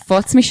כל זה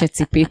נפוץ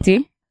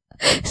משציפיתי.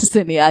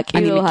 זה נהיה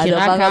כאילו הדבר הבא. אני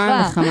מכירה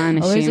כמה וכמה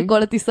אנשים. אומרים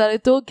שכל הטיסה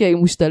לטורקיה היא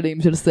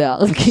מושתלים של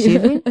שיער.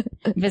 תקשיבי.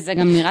 וזה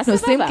גם נראה סבבה.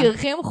 נוסעים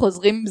קרחים,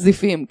 חוזרים עם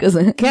זיפים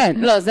כזה. כן,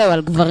 לא, זהו,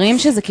 על גברים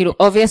שזה כאילו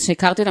obvious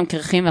שהכרתי אותם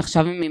קרחים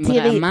ועכשיו הם עם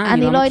רעמה,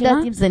 אני לא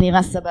יודעת אם זה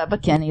נראה סבבה,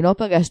 כי אני לא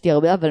פגשתי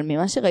הרבה, אבל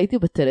ממה שראיתי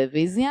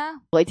בטלוויזיה,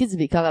 ראיתי את זה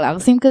בעיקר על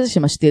ארסים כזה,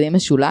 שמשתילים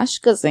משולש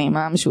כזה, עם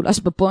המשולש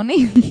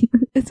בפוני.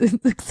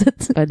 זה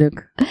קצת... בדיוק.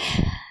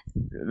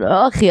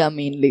 לא הכי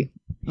אמין לי.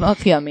 לא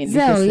הכי אמין לי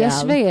כשיער. זהו, יש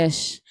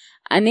ויש.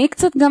 אני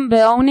קצת גם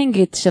ב-owning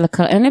it של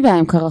אין לי בעיה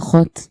עם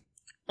קרחות.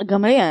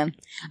 גם לי אין.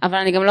 אבל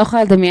אני גם לא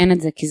יכולה לדמיין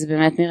את זה, כי זה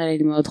באמת נראה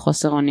לי מאוד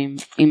חוסר אונים,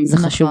 אם זה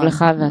חשוב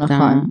לך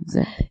ואתה...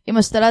 עם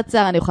השתלת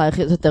שיער אני יכולה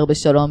לחיות יותר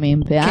בשלום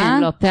עם פאה.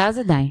 כן, לא, פאה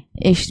זה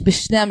די.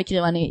 בשני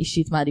המקרים אני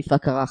אישית מעדיפה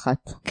קרחת.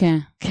 כן.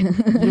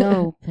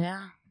 לא, פאה.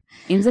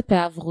 אם זה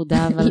פאה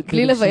ורודה, אבל...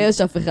 בלי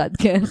לבייש אף אחד,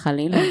 כן.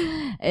 חלילה.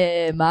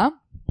 מה?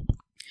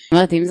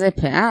 אומרת, אם זה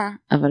פאה,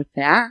 אבל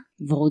פאה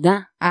ורודה,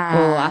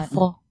 או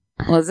אפרו,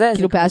 או זה.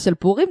 כאילו פאה של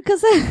פורים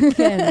כזה?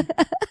 כן.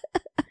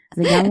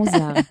 זה גם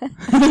מוזר.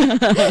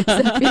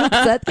 זה אפילו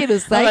קצת כאילו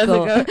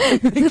סייקו.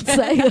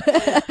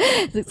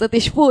 זה קצת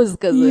אשפוז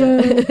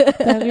כזה.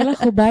 תארי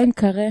לך הוא בא עם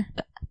קרה.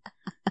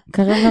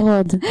 קרה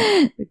מרוד.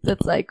 זה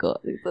קצת סייקו.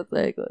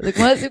 זה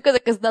כמו לשים כזה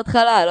קסדת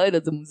חלה, לא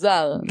יודעת, זה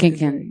מוזר. כן,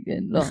 כן.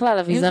 בכלל,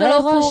 אביזרי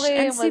ראש,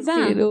 אין סיבה.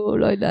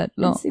 לא יודעת,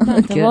 לא. אין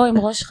סיבה, תבוא עם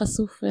ראש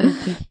חשוף.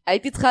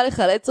 הייתי צריכה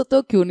לחלץ אותו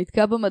כי הוא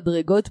נתקע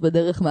במדרגות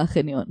בדרך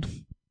מהחניון.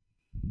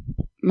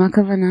 מה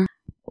הכוונה?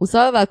 הוא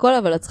סבבה והכל,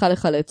 אבל את צריכה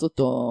לחלץ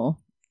אותו.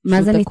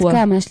 מה זה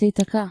נתקע? מה יש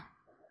להיתקע?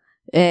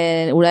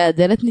 אולי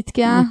הדלת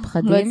נתקעה,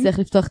 לא הצליח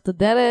לפתוח את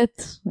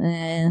הדלת,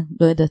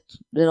 לא יודעת,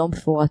 זה לא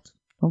מפורט.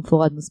 לא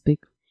מפורד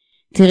מספיק.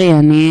 תראי,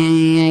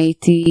 אני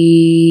הייתי...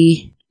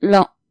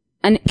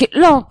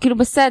 לא, כאילו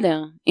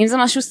בסדר. אם זה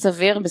משהו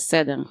סביר,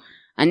 בסדר.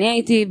 אני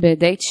הייתי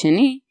בדייט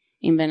שני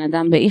עם בן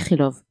אדם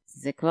באיכילוב.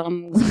 זה כבר...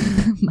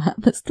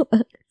 מה זאת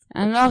אומרת?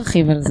 אני לא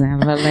ארחיב על זה,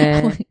 אבל...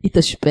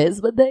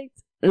 התאשפז בדייט?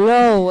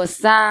 לא, הוא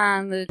עשה...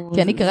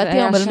 כי אני קראתי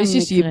היום על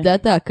מישהי שאיבדה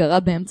את ההכרה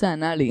באמצע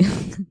אנאלי.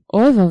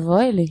 אוי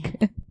ובואי לי.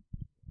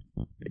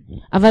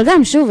 אבל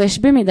גם, שוב, יש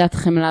בי מידת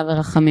חמלה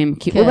ורחמים,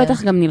 כי הוא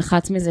בטח גם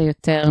נלחץ מזה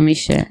יותר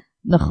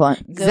נכון.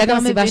 זה גם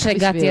הסיבה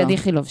שהגעתי עד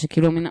איכילוב,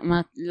 שכאילו,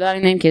 לא היה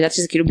לי נעים, כי ידעת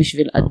שזה כאילו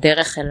בשביל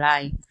הדרך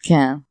אליי.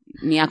 כן.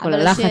 נהיה כל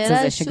הלחץ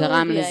הזה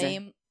שגרם לזה.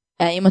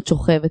 האם את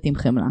שוכבת עם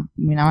חמלה?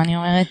 מבינה מה אני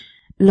אומרת?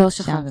 לא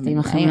שכבתי עם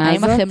החמלה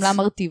הזאת. האם החמלה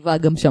מרטיבה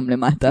גם שם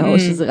למטה, או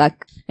שזה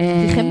רק...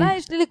 כי חמלה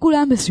יש לי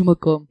לכולם באיזשהו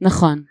מקום.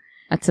 נכון,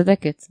 את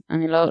צדקת,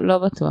 אני לא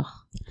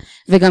בטוח.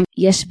 וגם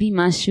יש בי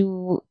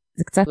משהו,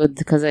 זה קצת עוד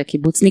כזה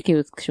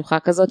קיבוצניקיות קשוחה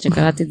כזאת,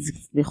 שקראתי את זה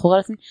באיחור על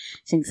עצמי,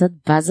 שאני קצת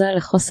בזה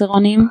לחוסר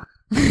אונים.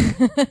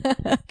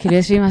 כאילו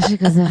יש לי משהו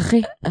כזה,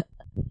 אחי.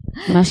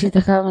 משהו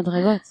יתקע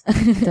במדרגות.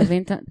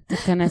 תבין,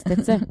 תכנס,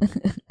 תצא.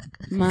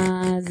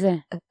 מה זה?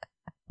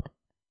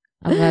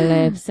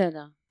 אבל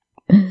בסדר.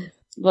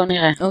 בוא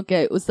נראה.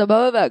 אוקיי, הוא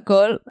סבבה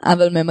והכל,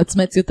 אבל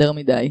ממצמץ יותר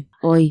מדי.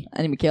 אוי.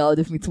 אני מכירה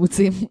עודף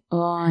מצמוצים.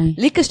 אוי.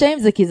 לי קשה עם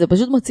זה, כי זה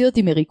פשוט מוציא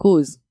אותי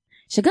מריכוז.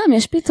 שגם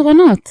יש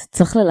פתרונות.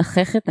 צריך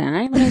ללחך את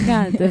העיניים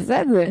רגע,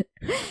 תעשה את זה.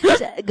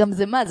 גם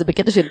זה מה? זה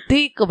בקטע של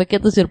תיק, או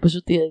בקטע של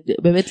פשוט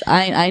באמת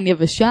עין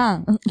יבשה?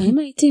 האם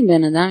הייתי עם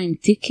בן אדם עם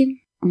טיקים?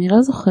 אני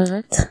לא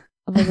זוכרת.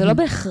 אבל זה לא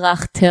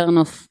בהכרח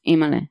טרנוף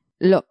אימאלה.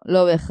 לא,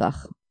 לא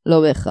בהכרח.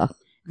 לא בהכרח.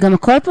 גם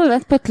הכל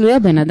פה תלוי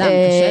הבן אדם,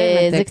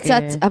 זה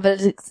קצת, אבל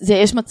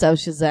יש מצב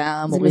שזה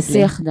היה מוריד לי. זה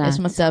מסיח דעת. יש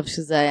מצב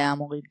שזה היה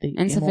מוריד לי.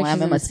 אין ספק שזה מסיח. אם הוא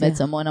היה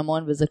ממצמץ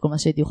המון, וזה כל מה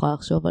שהייתי יכולה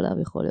לחשוב עליו,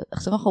 יכול להיות.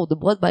 עכשיו אנחנו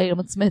מדברות, בא לי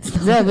למצמץ.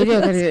 זהו,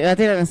 בדיוק, אני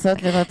ראיתי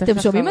לנסות לראות איך אתם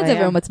שומעים את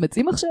זה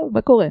וממצמצים עכשיו?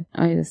 מה קורה?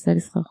 אוי, זה עושה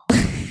לסחרח.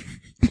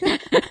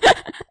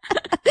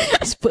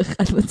 יש פה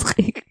אחד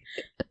מצחיק.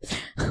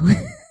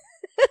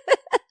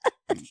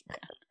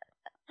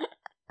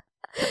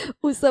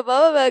 הוא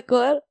סבבה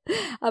והכל,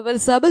 אבל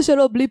סבא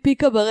שלו בלי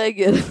פיקה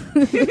ברגל.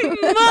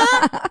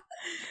 מה?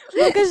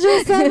 מה קשור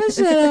סבא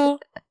שלו?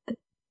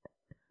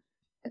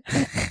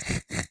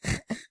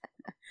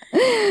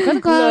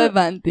 קודם כל, לא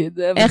הבנתי את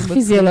זה. איך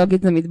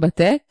פיזיולוגית זה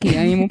מתבטא? כי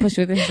האם הוא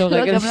פשוט יש לו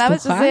רגל שטוחה? גם למה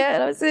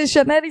שזה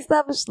ישנה לי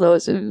סבא שלו,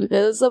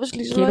 סבא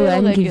שלי שלו כאילו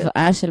אין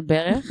גבעה של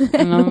ברך,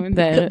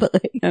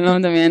 אני לא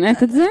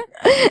מדמיינת את זה,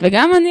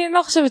 וגם אני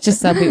לא חושבת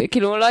שסבי,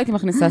 כאילו לא הייתי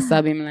מכניסה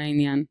סבים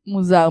לעניין.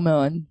 מוזר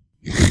מאוד.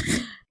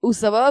 הוא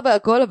סבבה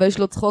בהכל, אבל יש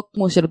לו צחוק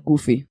כמו של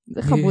גופי.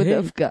 זה חמוד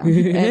דווקא.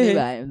 אין לי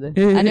בעיה עם זה.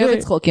 אני אוהבת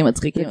צחוקים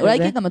מצחיקים. אולי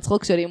כי גם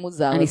הצחוק שלי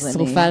מוזר. אני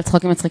שרופה על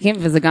צחוקים מצחיקים,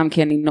 וזה גם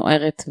כי אני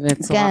נוערת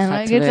וצורחת. כן,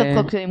 אני אגיד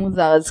שהצחוק שלי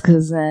מוזר, אז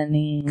כזה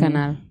אני...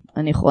 כנל.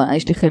 אני יכולה,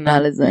 יש לי חמלה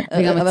לזה.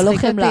 אבל לא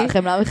חמלה,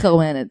 חמלה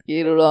מחרמנת.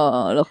 כאילו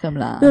לא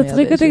חמלה. זה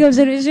מצחיק אותי גם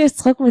שלמישהו יש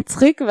צחוק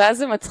מצחיק, ואז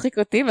זה מצחיק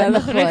אותי, ואז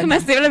אנחנו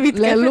נכנסים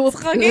למתקפת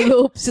צחוקים.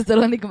 ללופ, שזה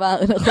לא נגמר,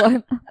 נכון?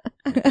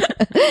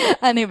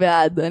 אני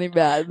בעד. אני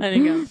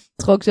גם.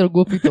 צחוק של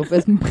גופי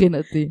תופס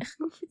מבחינתי. איך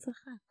גופי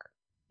צחק?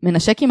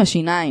 מנשק עם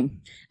השיניים.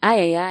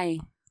 איי.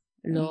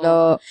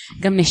 לא.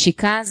 גם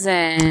נשיקה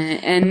זה...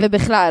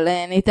 ובכלל,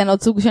 ניתן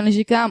עוד סוג של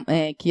נשיקה,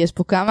 כי יש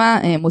פה כמה,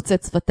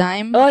 מוצאת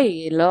שפתיים.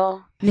 אוי, לא.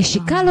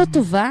 נשיקה לא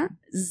טובה,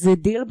 זה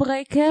דיל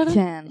ברייקר.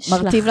 כן,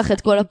 מרטיב לך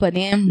את כל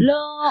הפנים.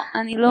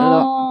 לא, אני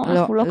לא...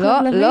 אנחנו לא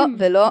כלבים.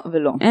 לא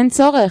ולא. אין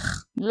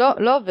צורך.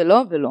 לא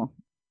ולא.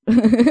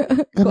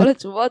 כל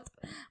התשובות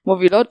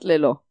מובילות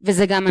ללא.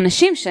 וזה גם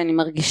אנשים שאני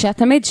מרגישה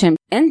תמיד שהם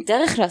אין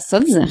דרך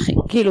לעשות זה, אחי.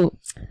 כאילו,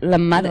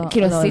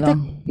 כאילו עשית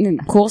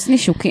קורס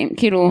נישוקים,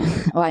 כאילו,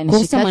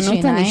 קורס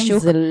אמנות הנישוק.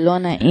 זה לא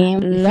נעים.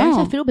 לפעמים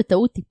שאפילו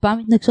בטעות טיפה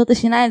מתנגשות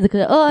השיניים, זה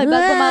כזה, אוי,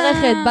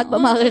 בג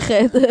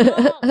במערכת.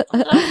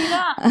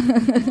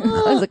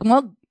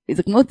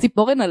 זה כמו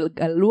ציפורן על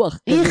לוח.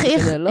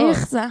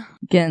 איך זה?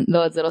 כן,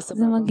 לא, זה לא סבבה.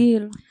 זה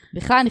מגעיל.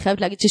 בכלל אני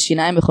חייבת להגיד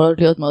ששיניים יכולות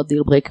להיות מאוד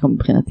דיל ברייקר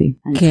מבחינתי.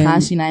 אני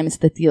צריכה שיניים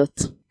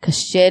אסתטיות.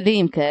 קשה לי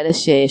עם כאלה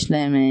שיש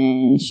להם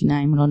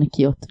שיניים לא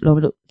נקיות.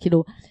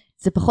 כאילו,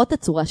 זה פחות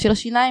הצורה של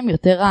השיניים,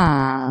 יותר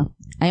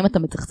האם אתה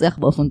מצחצח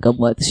באופן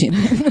קבוע את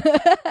השיניים.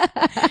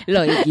 לא,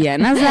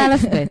 היגיינה זה א'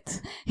 ב'.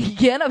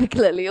 היגיינה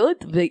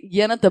בכלליות,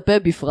 והיגיינת הפה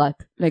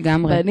בפרט.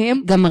 לגמרי.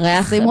 גם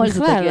ריח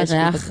בכלל,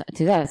 ריח,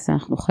 אתה יודע,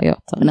 אנחנו חיות.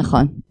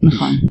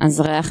 נכון. אז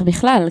ריח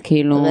בכלל,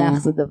 כאילו... ריח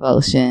זה דבר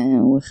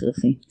שהוא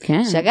הכרחי.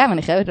 כן. שאגב,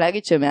 אני חייבת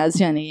להגיד שמאז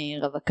שאני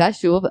רווקה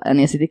שוב,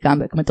 אני עשיתי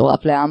קאמבק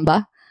מטורף לאמבה.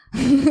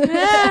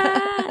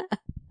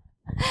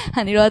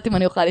 אני לא יודעת אם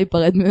אני אוכל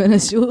להיפרד ממנה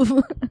שוב.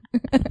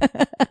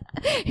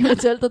 אם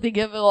את שואלת אותי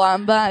גבר או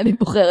אמבה, אני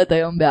בוחרת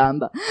היום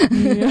באמבה.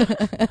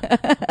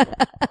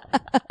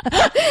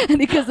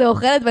 אני כזה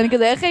אוכלת ואני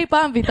כזה, איך אי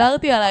פעם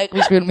ויתרתי עלייך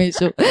בשביל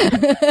מישהו?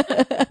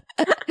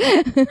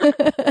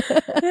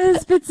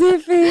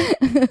 ספציפי.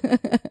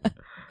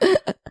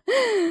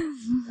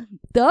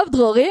 טוב,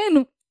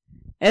 דרורין,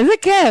 איזה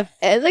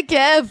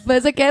כיף.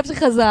 איזה כיף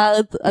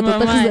שחזרת. את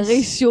עוד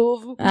תחזרי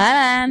שוב.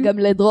 אהלן. גם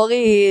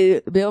לדרורי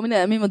ביום מן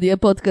הימים עוד יהיה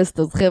פודקאסט,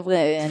 אז חבר'ה,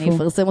 אני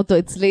אפרסם אותו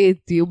אצלי,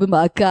 תהיו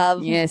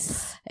במעקב.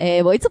 יס.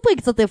 בואי תספרי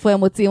קצת איפה הם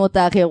מוצאים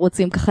אותך, הם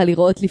רוצים ככה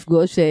לראות,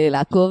 לפגוש,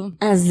 לעקוב.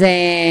 אז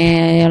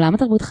עולם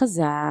התרבות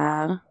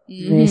חזר,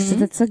 ויש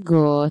קצת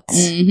הצגות.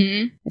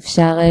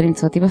 אפשר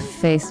למצוא אותי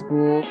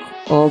בפייסבוק,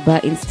 או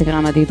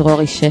באינסטגרם עדי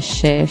דרורי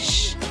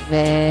 66.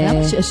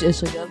 למה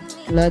 66 אגב?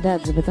 לא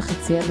יודעת, זה בטח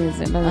הציע לי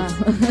איזה, לא יודעת.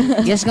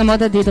 יש גם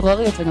עוד עדי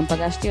דרוריות, וגם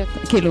פגשתי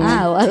אותה. כאילו,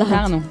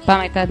 הכרנו. פעם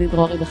הייתה עדי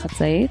דרורי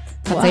בחצאית.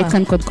 חצאית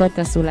כאן קודקוד,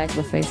 תעשו לייק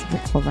בפייסבוק,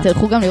 חובה.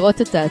 תלכו גם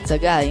לראות את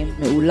ההצגה, היא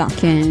מעולה.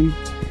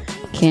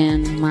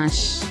 כן,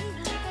 ממש.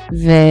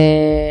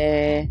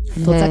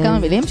 את רוצה כמה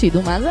מילים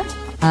שידעו מה זה?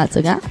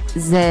 ההצגה?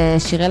 זה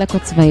שירי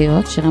לקות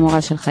צבאיות, שירי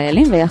מורל של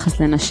חיילים ויחס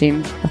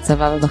לנשים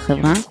בצבא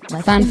ובחברה.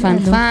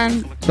 פן,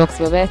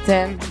 בוקס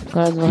בבטן, כל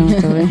הדברים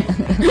הטובים.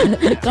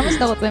 כל מה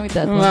שאתה רוצה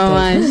מתיאטרון.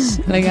 ממש,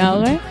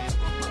 לגמרי.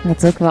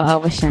 רצו כבר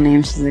 4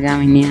 שנים, שזה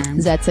גם עניין.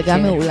 זה הצגה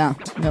מעולה,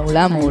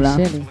 מעולה.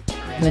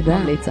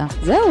 ממליצה.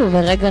 זהו,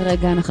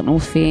 ורגע אנחנו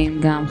מופיעים,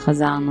 גם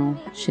חזרנו,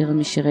 שיר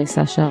משירי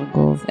סשה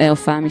ארגוב,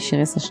 הופעה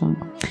משירי סשה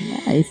ארגוב.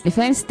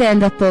 לפעמים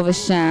סטנדאפ פה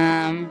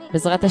ושם,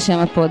 בעזרת השם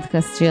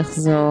הפודקאסט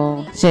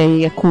שיחזור,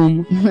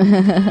 שיקום.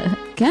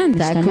 כן,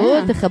 תעקו,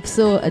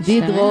 תחפשו,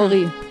 עדי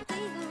דרורי.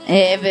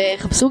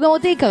 וחפשו גם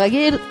אותי,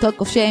 כרגיל,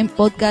 Talk of Shame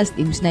פודקאסט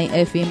עם 2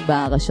 F'ים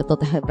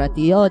ברשתות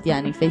החברתיות,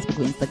 יעני פייסבוק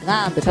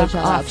ואינסטגרם, בכל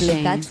שאר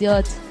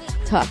האפליקציות.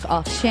 Talk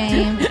of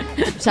Shame,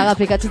 שאר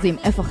האפליקציות זה עם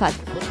F1,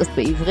 פודקאסט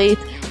בעברית.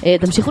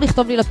 תמשיכו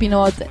לכתוב לי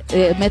לפינות,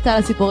 מתה על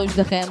הסיפורים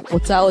שלכם,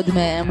 רוצה עוד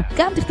מהם.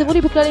 גם תכתבו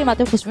לי בכללים מה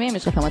אתם חושבים,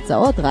 יש לכם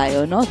הצעות,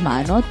 רעיונות,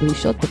 מענות,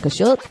 דרישות,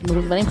 בקשות.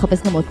 מוזמנים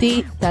לחפש גם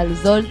אותי, טל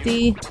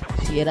זולטי,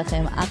 שיהיה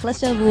לכם אחלה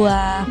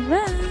שבוע.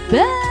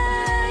 ביי!